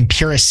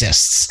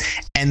empiricists.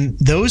 And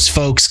those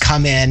folks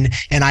come in,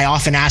 and I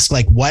often ask,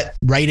 like, what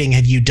writing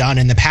have you done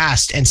in the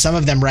past? And some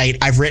of them write,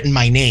 I've written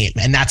my name,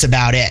 and that's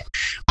about it.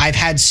 I've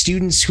had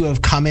students who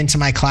have come into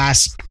my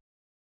class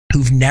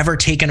who've never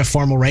taken a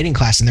formal writing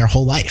class in their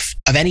whole life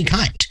of any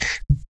kind,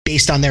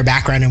 based on their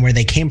background and where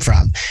they came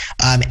from.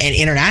 And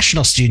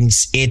international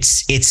students,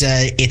 it's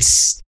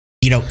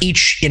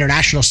each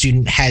international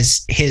student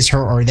has his,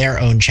 her, or their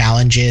own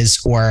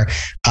challenges or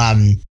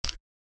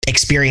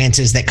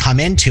experiences that come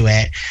into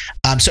it.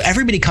 So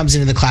everybody comes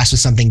into the class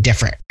with something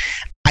different.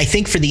 I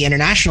think for the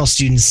international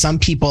students, some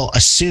people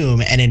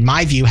assume, and in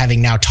my view,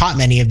 having now taught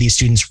many of these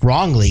students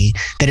wrongly,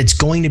 that it's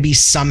going to be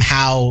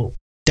somehow,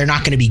 they're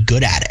not going to be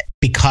good at it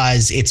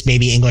because it's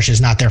maybe English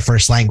is not their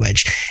first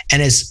language.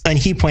 And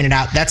he pointed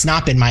out, that's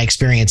not been my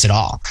experience at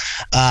all.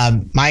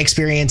 My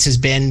experience has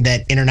been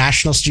that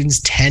international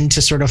students tend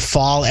to sort of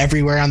fall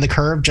everywhere on the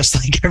curve, just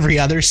like every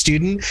other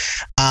student.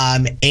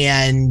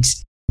 And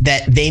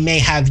that they may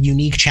have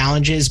unique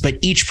challenges, but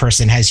each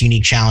person has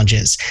unique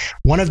challenges.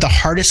 One of the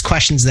hardest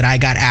questions that I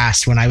got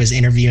asked when I was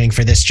interviewing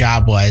for this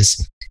job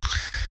was,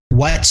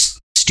 what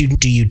student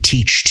do you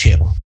teach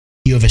to?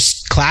 You have a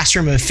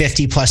classroom of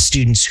 50 plus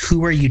students.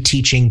 Who are you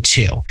teaching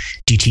to?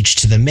 Do you teach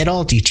to the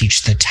middle? Do you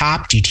teach the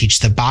top? Do you teach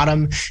the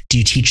bottom? Do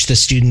you teach the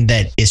student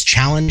that is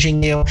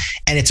challenging you?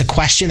 And it's a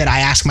question that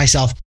I ask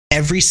myself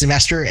every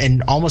semester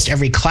and almost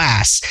every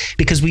class,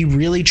 because we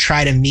really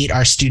try to meet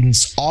our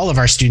students, all of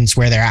our students,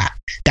 where they're at.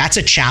 That's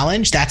a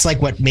challenge. That's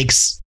like what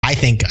makes, I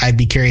think, I'd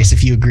be curious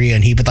if you agree,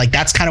 Eunhee, but like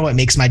that's kind of what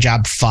makes my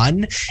job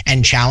fun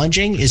and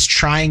challenging, is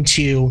trying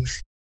to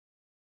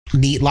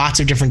meet lots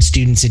of different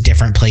students at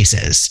different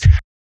places.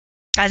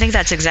 I think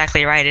that's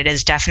exactly right. It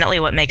is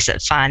definitely what makes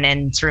it fun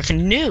and sort of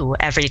new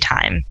every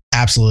time.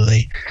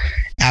 Absolutely.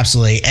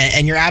 Absolutely.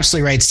 And you're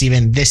absolutely right,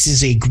 Stephen. This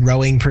is a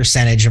growing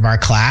percentage of our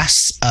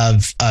class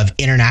of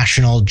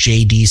international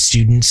JD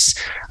students.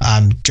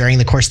 During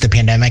the course of the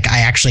pandemic, I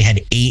actually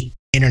had 8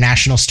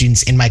 international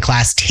students in my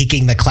class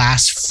taking the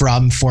class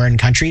from foreign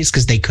countries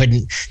because they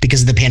couldn't,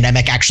 because of the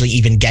pandemic, actually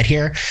even get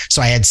here.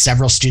 So I had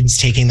several students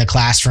taking the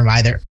class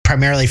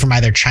primarily from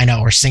either China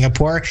or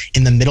Singapore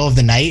in the middle of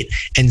the night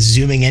and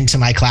zooming into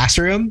my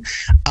classroom.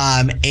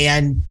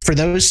 And for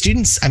those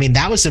students, I mean,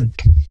 that was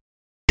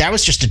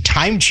just a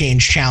time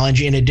change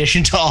challenge in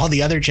addition to all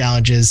the other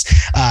challenges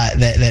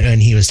that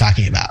he was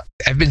talking about.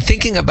 I've been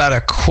thinking about a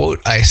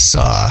quote I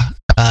saw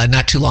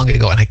not too long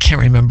ago, and I can't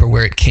remember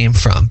where it came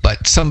from,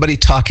 but somebody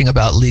talking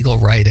about legal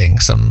writing,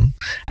 some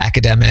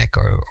academic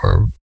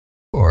or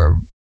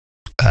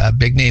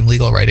big name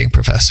legal writing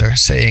professor,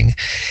 saying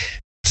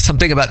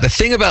something about the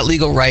thing about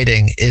legal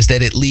writing is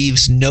that it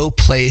leaves no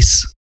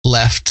place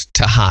left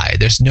to hide.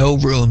 There's no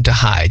room to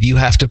hide. You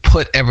have to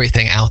put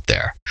everything out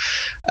there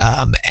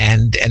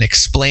and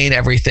explain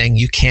everything.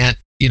 You can't,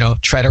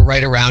 try to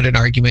write around an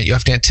argument. You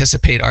have to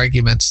anticipate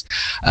arguments.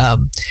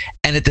 And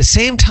at the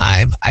same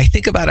time, I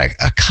think about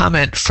a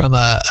comment from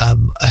a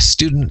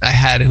student I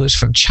had who was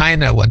from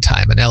China one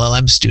time, an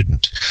LLM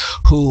student,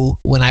 who,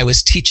 when I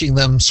was teaching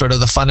them sort of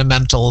the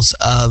fundamentals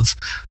of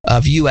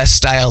US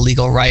style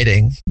legal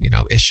writing,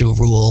 issue,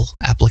 rule,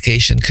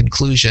 application,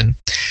 conclusion,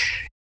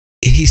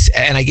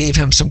 and I gave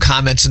him some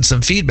comments and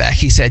some feedback.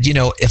 He said,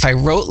 if I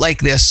wrote like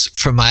this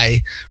for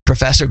my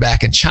professor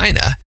back in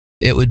China,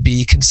 it would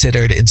be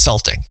considered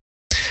insulting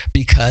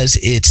because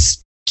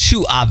it's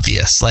too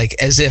obvious, like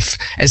as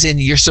in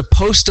you're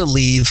supposed to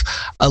leave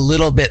a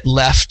little bit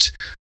left,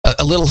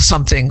 a little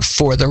something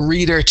for the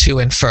reader to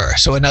infer.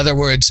 So in other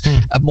words,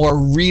 a more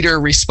reader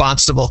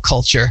responsible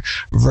culture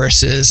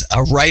versus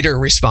a writer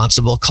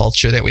responsible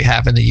culture that we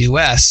have in the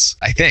US,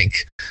 I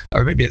think,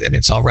 or maybe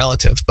it's all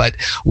relative, but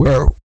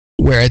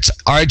where it's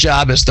our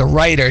job as the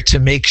writer to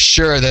make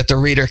sure that the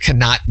reader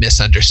cannot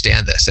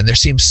misunderstand this. And there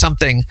seems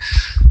something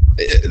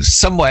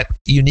somewhat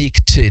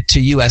unique to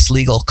U.S.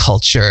 legal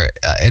culture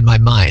in my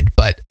mind.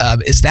 But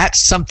is that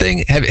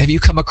something, have you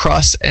come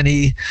across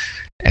any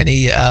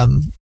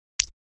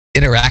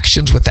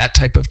interactions with that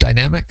type of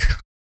dynamic?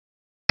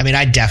 I mean,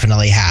 I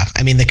definitely have.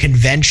 I mean, the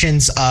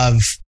conventions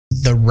of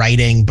the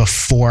writing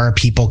before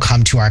people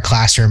come to our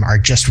classroom are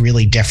just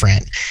really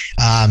different.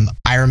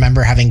 I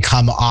remember having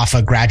come off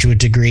a graduate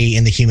degree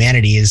in the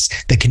humanities.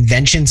 The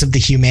conventions of the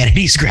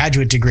humanities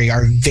graduate degree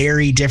are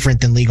very different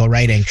than legal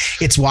writing.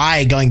 It's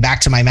why, going back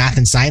to my math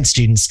and science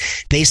students,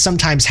 they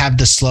sometimes have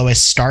the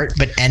slowest start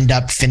but end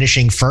up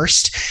finishing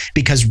first,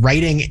 because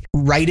writing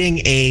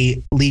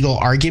a legal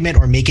argument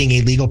or making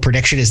a legal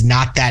prediction is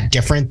not that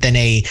different than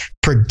a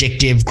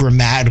predictive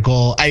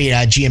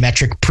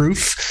geometric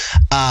proof.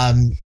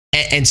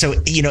 And so,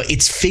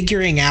 it's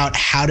figuring out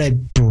how to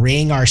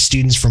bring our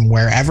students from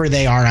wherever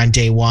they are on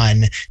day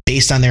one,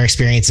 based on their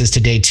experiences,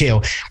 to day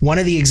two. One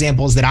of the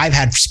examples that I've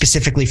had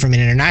specifically from an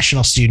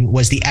international student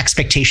was the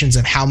expectations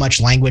of how much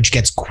language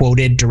gets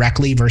quoted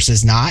directly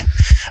versus not.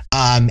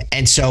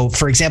 And so,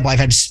 for example, I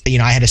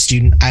had a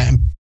student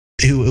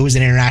who was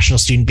an international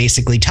student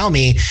basically tell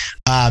me,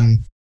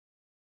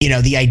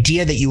 the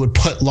idea that you would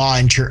put law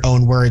into your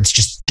own words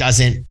just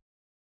doesn't,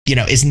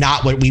 is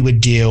not what we would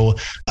do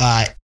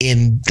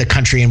in the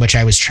country in which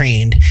I was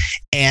trained.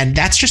 And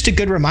that's just a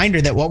good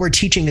reminder that what we're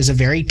teaching is a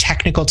very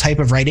technical type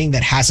of writing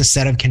that has a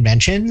set of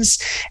conventions,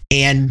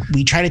 and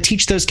we try to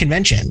teach those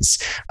conventions.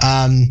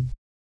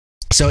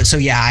 So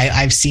yeah,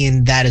 I've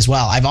seen that as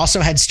well. I've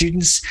also had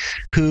students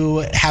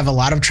who have a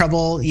lot of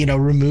trouble,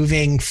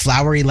 removing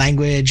flowery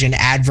language and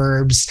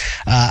adverbs.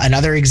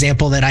 Another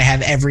example that I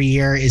have every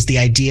year is the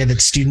idea that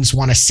students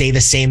want to say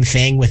the same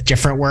thing with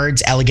different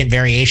words, elegant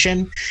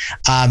variation,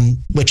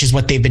 which is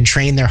what they've been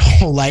trained their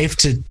whole life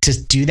to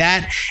do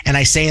that. And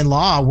I say in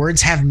law,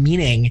 words have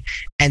meaning.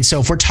 And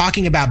so if we're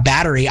talking about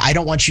battery, I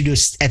don't want you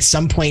to at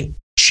some point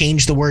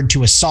change the word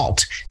to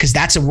assault, because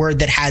that's a word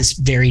that has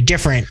very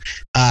different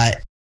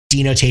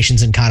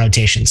denotations and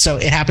connotations. So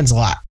it happens a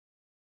lot.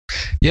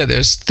 Yeah,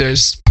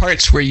 there's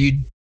parts where you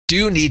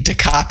do need to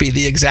copy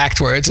the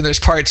exact words, and there's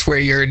parts where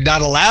you're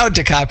not allowed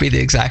to copy the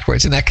exact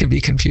words, and that can be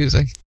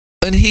confusing.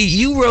 And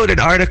you wrote an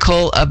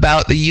article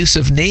about the use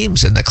of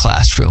names in the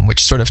classroom,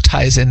 which sort of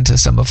ties into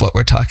some of what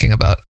we're talking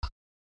about.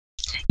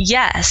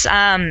 Yes.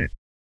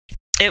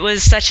 It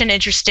was such an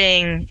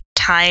interesting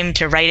time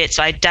to write it.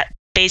 So I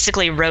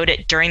basically wrote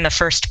it during the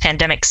first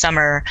pandemic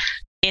summer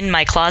in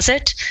my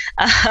closet,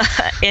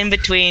 in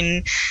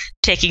between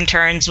taking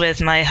turns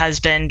with my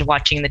husband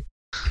watching the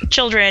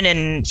children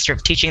and sort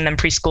of teaching them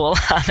preschool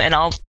and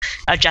all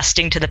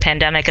adjusting to the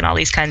pandemic and all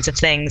these kinds of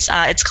things.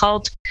 It's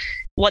called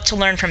What to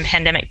Learn from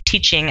Pandemic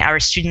Teaching Our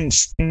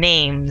Students'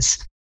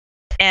 Names.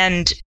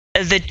 And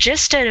the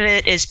gist of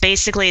it is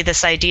basically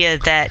this idea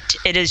that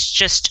it is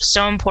just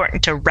so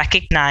important to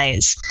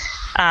recognize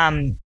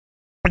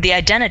the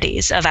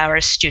identities of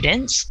our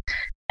students.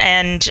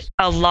 And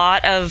a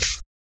lot of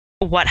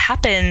what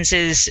happens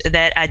is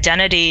that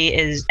identity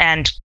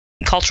and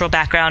cultural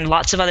background,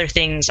 lots of other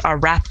things are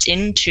wrapped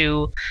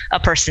into a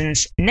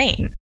person's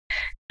name.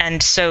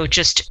 And so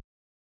just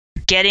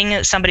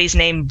getting somebody's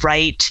name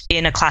right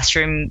in a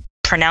classroom,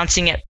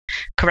 pronouncing it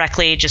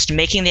correctly, just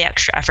making the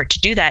extra effort to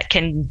do that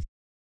can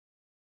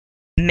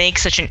make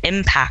such an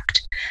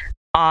impact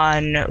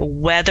on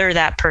whether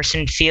that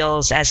person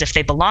feels as if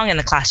they belong in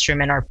the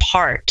classroom and are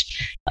part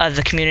of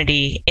the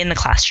community in the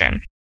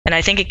classroom. And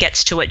I think it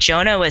gets to what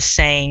Jonah was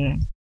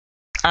saying,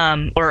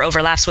 or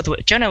overlaps with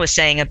what Jonah was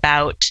saying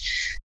about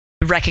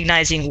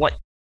recognizing what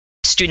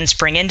students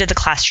bring into the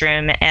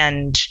classroom,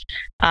 and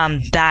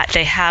that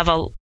they have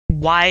a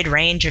wide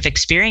range of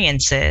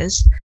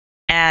experiences,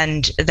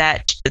 and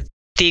that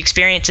the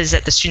experiences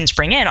that the students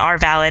bring in are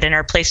valid and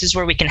are places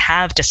where we can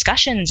have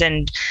discussions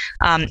and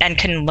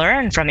can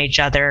learn from each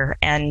other,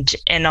 and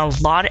a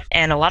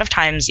lot of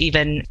times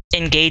even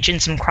engage in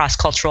some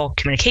cross-cultural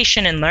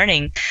communication and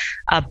learning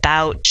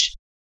about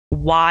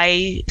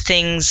why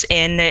things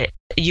in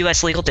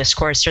U.S. legal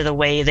discourse are the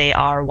way they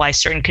are, why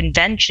certain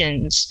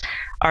conventions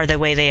are the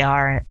way they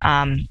are,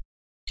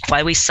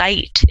 why we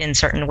cite in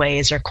certain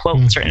ways or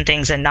quote certain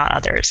things and not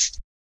others.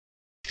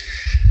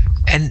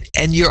 And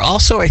you're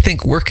also, I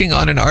think, working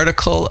on an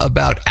article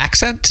about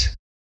accent?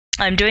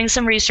 I'm doing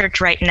some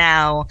research right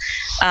now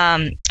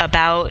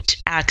about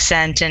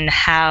accent and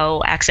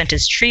how accent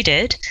is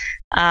treated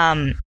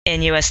in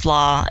U.S.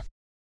 law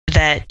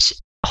that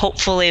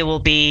hopefully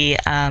will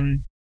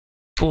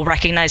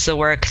recognize the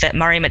work that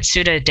Mari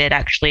Matsuda did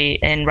actually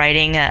in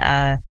writing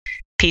a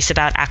piece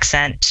about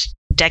accent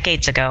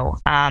decades ago,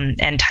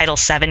 and Title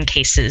VII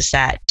cases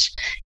that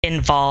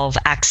involve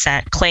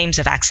claims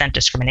of accent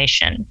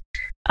discrimination.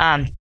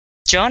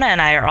 Jonah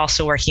and I are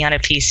also working on a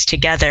piece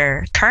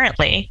together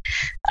currently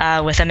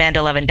with Amanda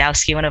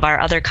Lewandowski, one of our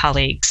other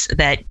colleagues,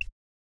 that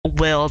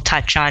will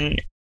touch on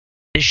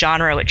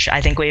genre, which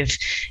I think we've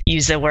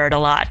used the word a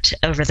lot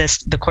over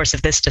the course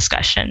of this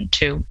discussion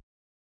too.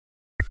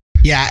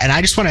 Yeah, and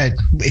I just want to,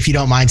 if you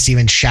don't mind,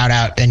 Stephen, shout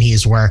out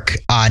Benhi's work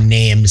on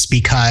names,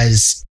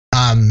 because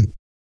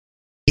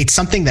it's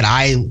something that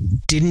I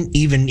didn't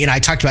even, I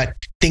talked about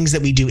things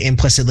that we do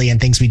implicitly and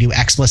things we do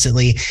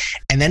explicitly.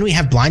 And then we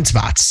have blind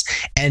spots,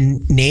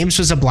 and names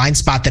was a blind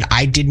spot that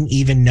I didn't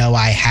even know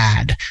I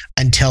had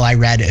until I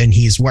read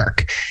Benhi's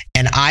work.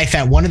 And I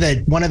found one of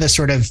the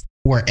sort of,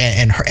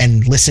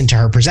 and listen to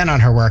her present on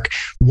her work.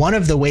 One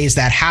of the ways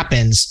that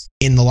happens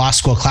in the law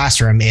school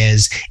classroom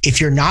is if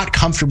you're not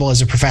comfortable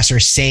as a professor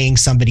saying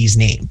somebody's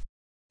name,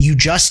 you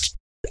just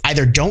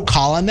either don't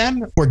call on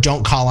them or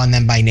don't call on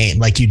them by name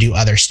like you do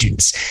other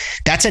students.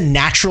 That's a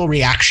natural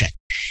reaction,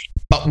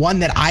 but one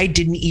that I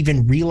didn't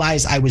even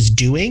realize I was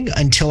doing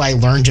until I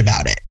learned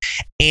about it.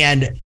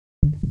 And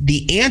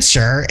the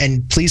answer,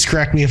 and please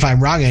correct me if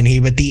I'm wrong,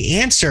 Benhi, but the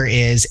answer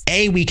is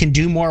we can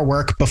do more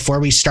work before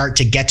we start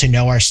to get to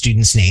know our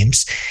students'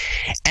 names.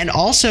 And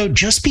also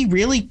just be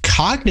really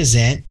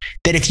cognizant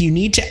that if you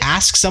need to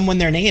ask someone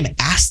their name,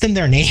 ask them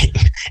their name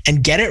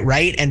and get it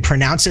right and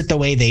pronounce it the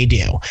way they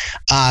do.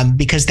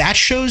 Because that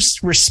shows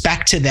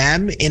respect to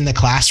them in the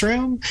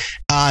classroom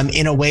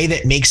in a way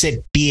that makes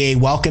it be a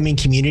welcoming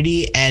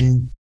community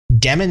and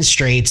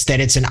demonstrates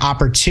that it's an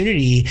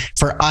opportunity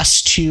for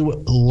us to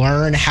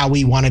learn how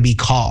we want to be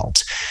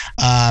called.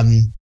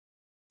 And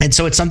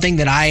so it's something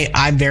that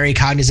I'm very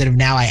cognizant of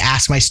now. I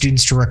ask my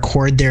students to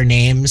record their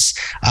names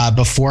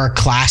before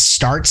class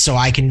starts so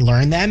I can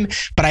learn them.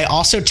 But I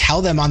also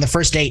tell them on the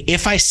first day,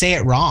 if I say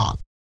it wrong,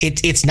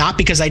 it's not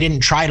because I didn't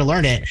try to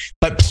learn it,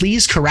 but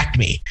please correct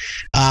me.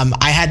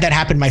 I had that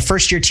happen my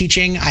first year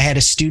teaching. I had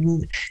a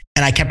student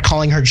and I kept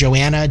calling her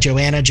Joanna.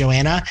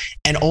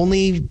 And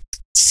only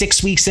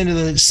 6 weeks into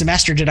the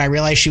semester did I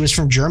realize she was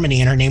from Germany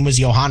and her name was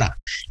Johanna.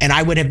 And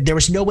there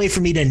was no way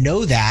for me to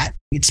know that.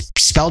 It's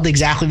spelled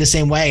exactly the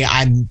same way.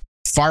 I'm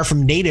far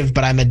from native,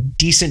 but I'm a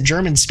decent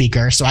German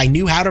speaker. So I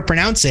knew how to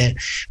pronounce it,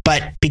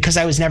 but because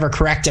I was never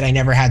corrected, I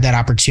never had that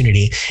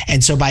opportunity.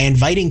 And so by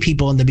inviting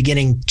people in the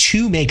beginning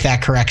to make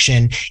that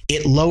correction,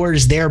 it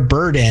lowers their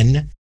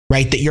burden,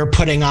 right, that you're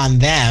putting on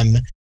them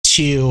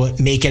to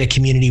make it a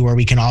community where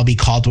we can all be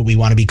called what we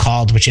want to be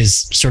called, which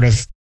is sort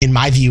of, in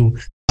my view,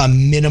 a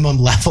minimum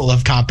level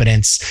of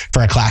competence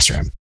for a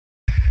classroom.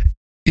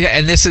 Yeah,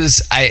 and this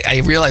is,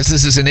 I realize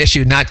this is an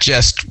issue not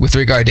just with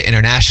regard to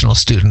international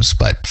students,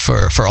 but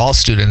for all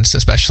students,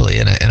 especially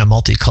in a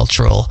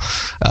multicultural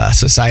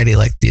society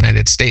like the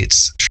United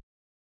States.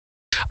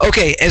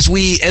 Okay, as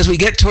we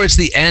get towards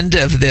the end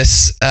of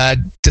this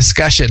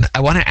discussion,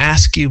 I want to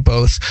ask you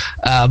both,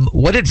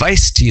 what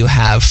advice do you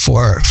have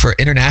for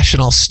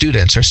international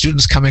students or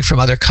students coming from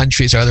other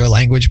countries or other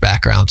language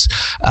backgrounds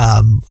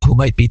who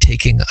might be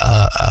taking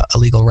a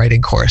legal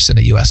writing course in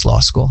a U.S.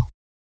 law school?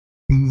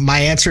 My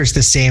answer is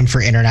the same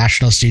for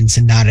international students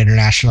and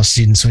non-international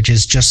students, which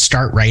is just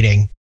start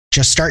writing,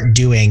 just start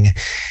doing.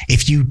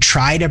 If you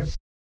try to,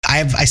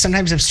 I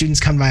sometimes have students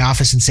come to my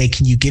office and say,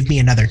 can you give me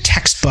another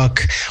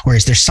textbook? Or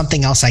is there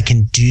something else I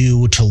can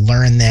do to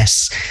learn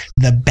this?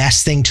 The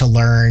best thing to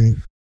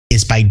learn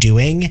is by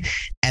doing.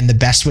 And the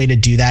best way to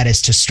do that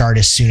is to start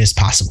as soon as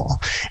possible.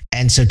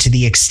 And so to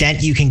the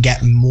extent you can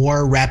get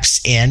more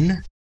reps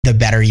in, the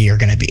better you're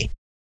going to be.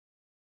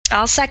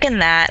 I'll second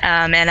that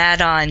and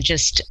add on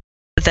just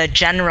the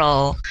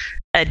general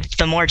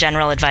the more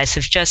general advice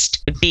of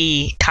just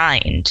be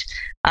kind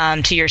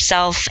to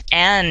yourself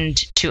and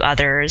to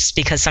others,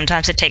 because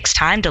sometimes it takes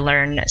time to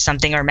learn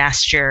something or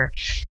master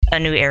a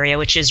new area,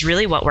 which is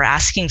really what we're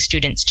asking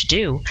students to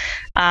do.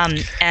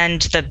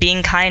 And the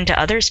being kind to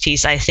others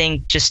piece, I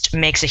think, just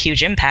makes a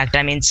huge impact.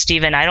 I mean,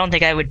 Stephen, I don't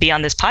think I would be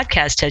on this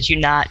podcast had you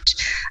not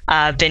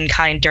been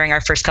kind during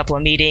our first couple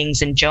of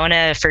meetings. And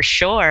Jonah, for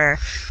sure,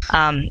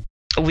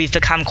 we've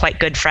become quite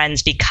good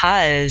friends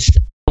because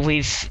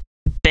we've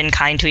been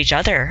kind to each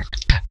other.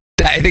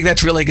 I think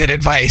that's really good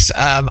advice.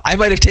 I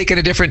might have taken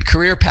a different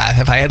career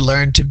path if I had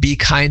learned to be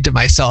kind to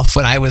myself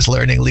when I was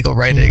learning legal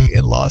writing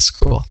in law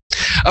school.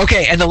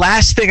 Okay, and the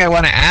last thing I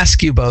want to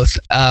ask you both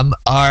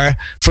are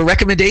for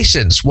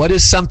recommendations. What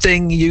is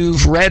something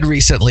you've read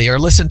recently or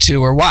listened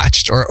to or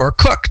watched or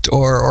cooked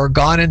or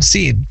gone and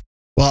seen?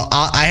 Well,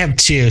 I have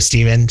two,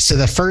 Stephen. So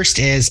the first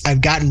is I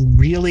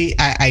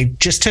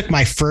just took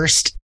my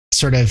first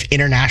sort of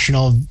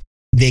international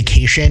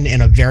vacation in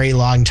a very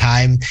long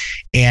time.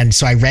 And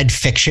so I read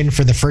fiction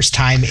for the first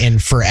time in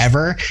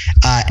forever.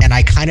 And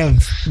I kind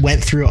of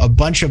went through a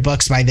bunch of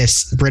books by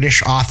this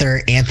British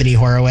author, Anthony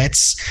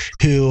Horowitz,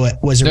 who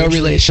was No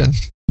relation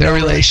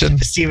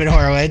to Stephen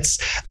Horowitz.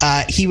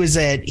 He was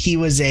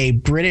a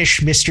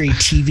British mystery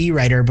TV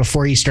writer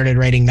before he started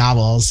writing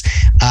novels.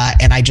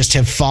 And I just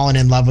have fallen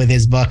in love with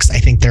his books. I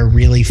think they're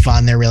really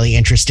fun. They're really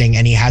interesting.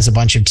 And he has a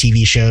bunch of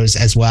TV shows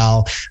as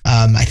well.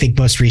 I think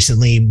most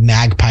recently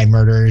Magpie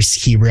Murders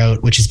he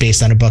wrote, which is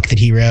based on a book that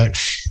he wrote.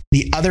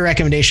 The other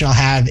recommendation I'll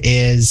have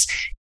is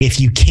if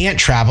you can't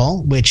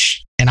travel,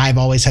 and I've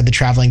always had the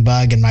traveling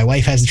bug and my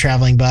wife has the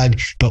traveling bug,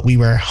 but we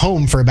were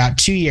home for about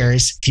 2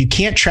 years. If you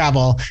can't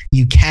travel,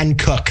 you can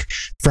cook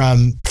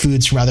from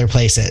foods from other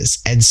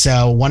places. And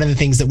so one of the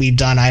things that we've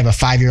done, I have a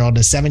 5-year-old and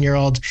a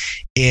 7-year-old,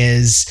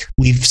 is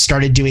we've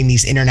started doing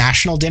these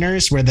international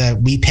dinners where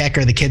we pick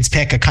or the kids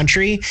pick a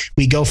country.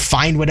 We go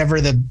find whatever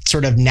the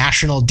sort of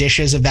national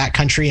dishes of that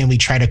country and we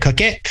try to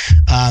cook it.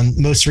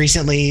 Most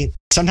recently,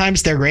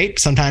 sometimes they're great.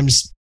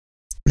 Sometimes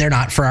they're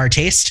not for our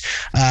taste.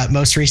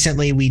 Most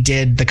recently, we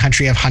did the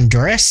country of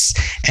Honduras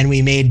and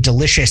we made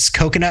delicious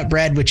coconut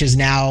bread, which has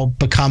now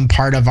become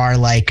part of our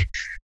like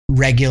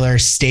regular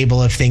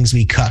stable of things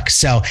we cook.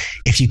 So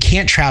if you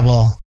can't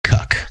travel,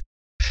 cook.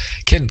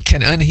 Can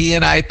Unhee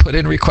and I put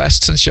in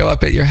requests and show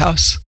up at your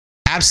house?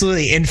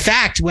 Absolutely. In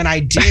fact, when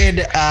we did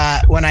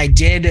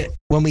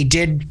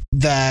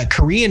the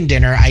Korean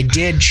dinner, I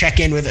did check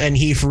in with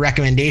Unhee for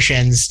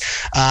recommendations.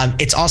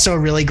 It's also a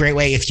really great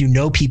way if you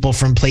know people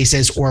from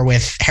places or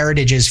with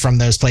heritages from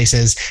those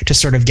places to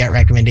sort of get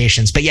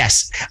recommendations. But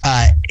yes,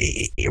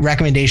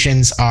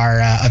 recommendations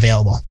are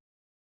available.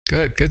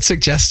 Good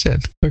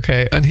suggestion.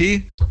 Okay,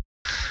 Unhee?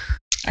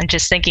 I'm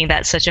just thinking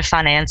that's such a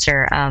fun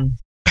answer.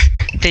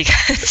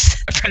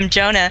 Because from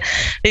Jonah,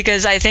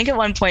 because I think at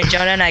one point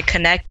Jonah and I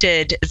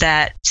connected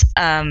that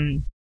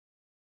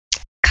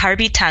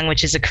garbitang,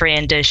 which is a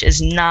Korean dish,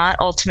 is not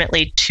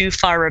ultimately too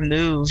far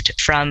removed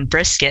from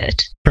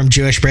brisket. From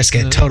Jewish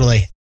brisket,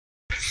 totally.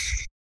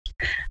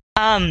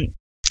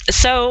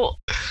 So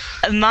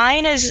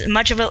mine is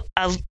much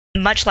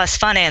much less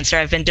fun answer.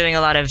 I've been doing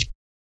a lot of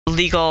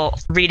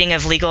reading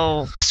of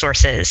legal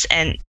sources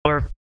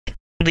or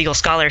legal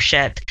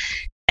scholarship.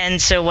 And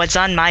so what's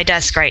on my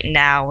desk right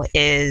now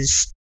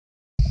is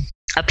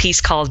a piece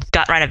called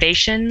Gut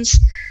Renovations,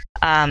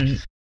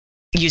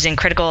 using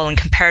critical and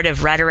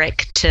comparative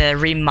rhetoric to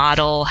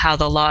remodel how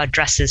the law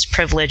addresses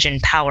privilege and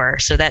power.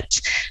 So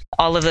that's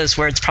all of those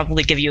words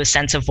probably give you a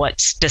sense of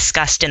what's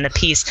discussed in the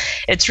piece.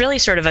 It's really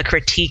sort of a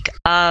critique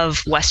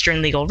of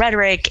Western legal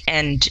rhetoric,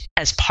 and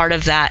as part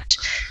of that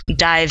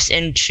dives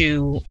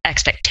into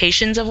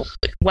expectations of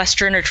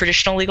Western or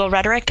traditional legal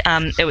rhetoric.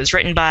 It was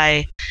written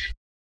by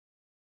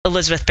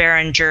Elizabeth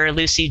Berenger,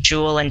 Lucy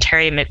Jewell, and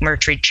Terry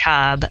McMurtry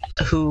Chubb,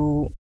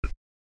 who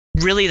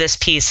really this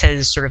piece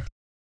has sort of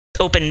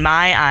opened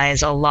my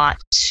eyes a lot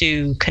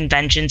to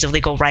conventions of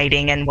legal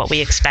writing and what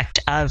we expect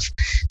of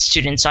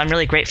students. So I'm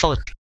really grateful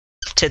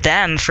to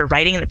them for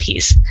writing the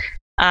piece.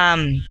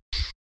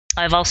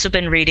 I've also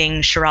been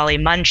reading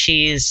Shirali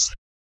Munshi's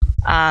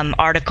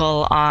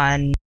article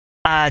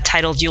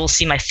titled "You Will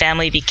See My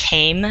Family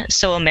Became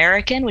So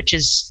American," which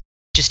is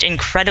just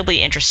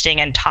incredibly interesting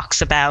and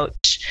talks about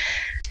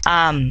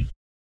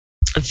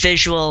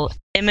visual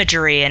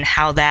imagery and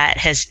how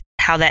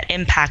that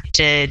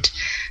impacted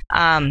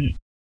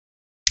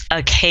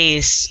a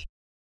case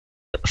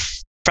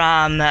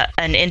from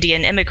an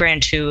Indian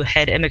immigrant who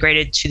had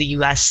immigrated to the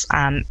U.S.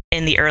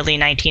 In the early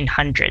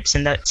 1900s,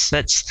 and that's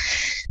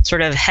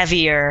sort of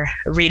heavier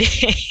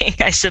reading,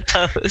 I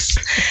suppose.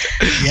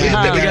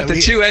 Yeah, we got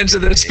the two ends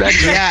of the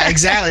spectrum. Yeah,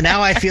 exactly.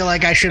 Now I feel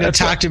like I should have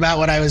talked about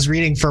what I was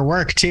reading for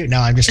work too. No,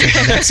 I'm just kidding.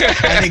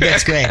 I think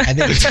that's great. I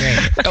think it's great.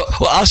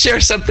 Well, I'll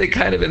share something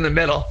kind of in the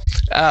middle.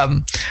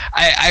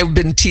 I've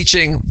been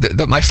teaching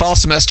my fall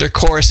semester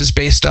course is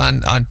based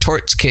on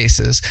torts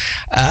cases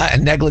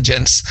and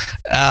negligence.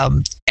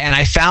 and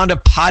I found a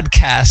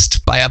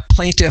podcast by a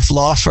plaintiff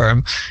law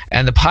firm,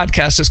 and the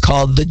podcast is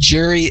called The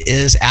Jury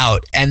Is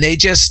Out. And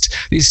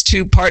these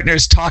two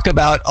partners talk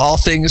about all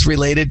things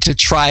related to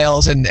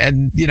trials and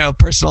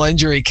personal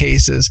injury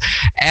cases.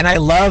 And I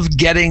love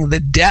getting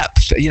the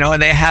depth,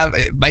 and they have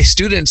my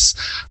students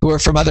who are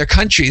from other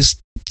countries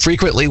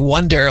frequently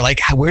wonder, like,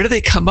 where do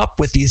they come up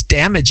with these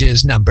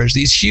damages numbers,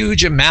 these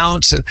huge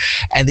amounts?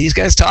 And these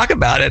guys talk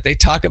about it. They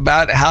talk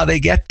about how they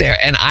get there.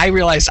 And I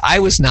realized I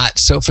was not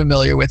so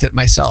familiar with it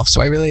myself. So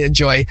I really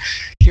enjoy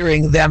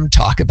hearing them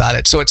talk about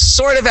it. So it's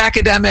sort of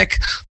academic,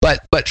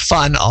 but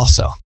fun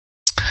also.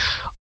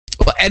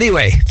 Well,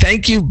 anyway,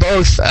 thank you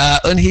both,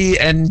 Eunhee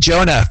and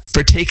Jonah,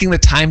 for taking the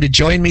time to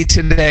join me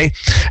today.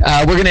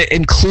 We're going to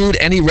include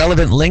any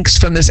relevant links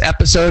from this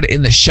episode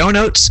in the show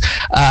notes.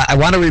 I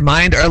want to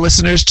remind our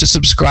listeners to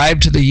subscribe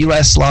to the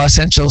U.S. Law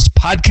Essentials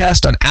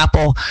podcast on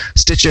Apple,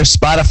 Stitcher,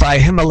 Spotify,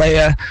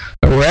 Himalaya,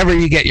 or wherever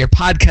you get your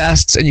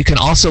podcasts. And you can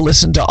also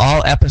listen to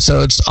all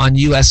episodes on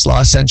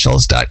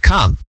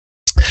uslawessentials.com.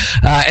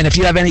 And if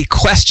you have any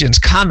questions,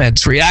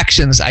 comments,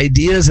 reactions,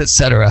 ideas,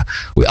 etc.,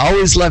 we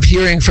always love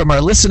hearing from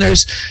our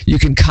listeners. You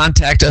can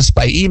contact us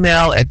by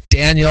email at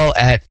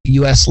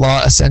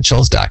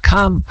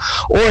daniel@uslawessentials.com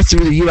or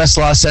through the U.S.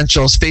 Law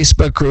Essentials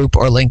Facebook group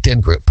or LinkedIn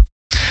group.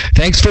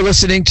 Thanks for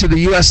listening to the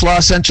U.S. Law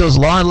Essentials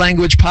Law and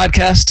Language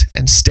podcast,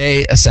 and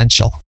stay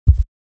essential.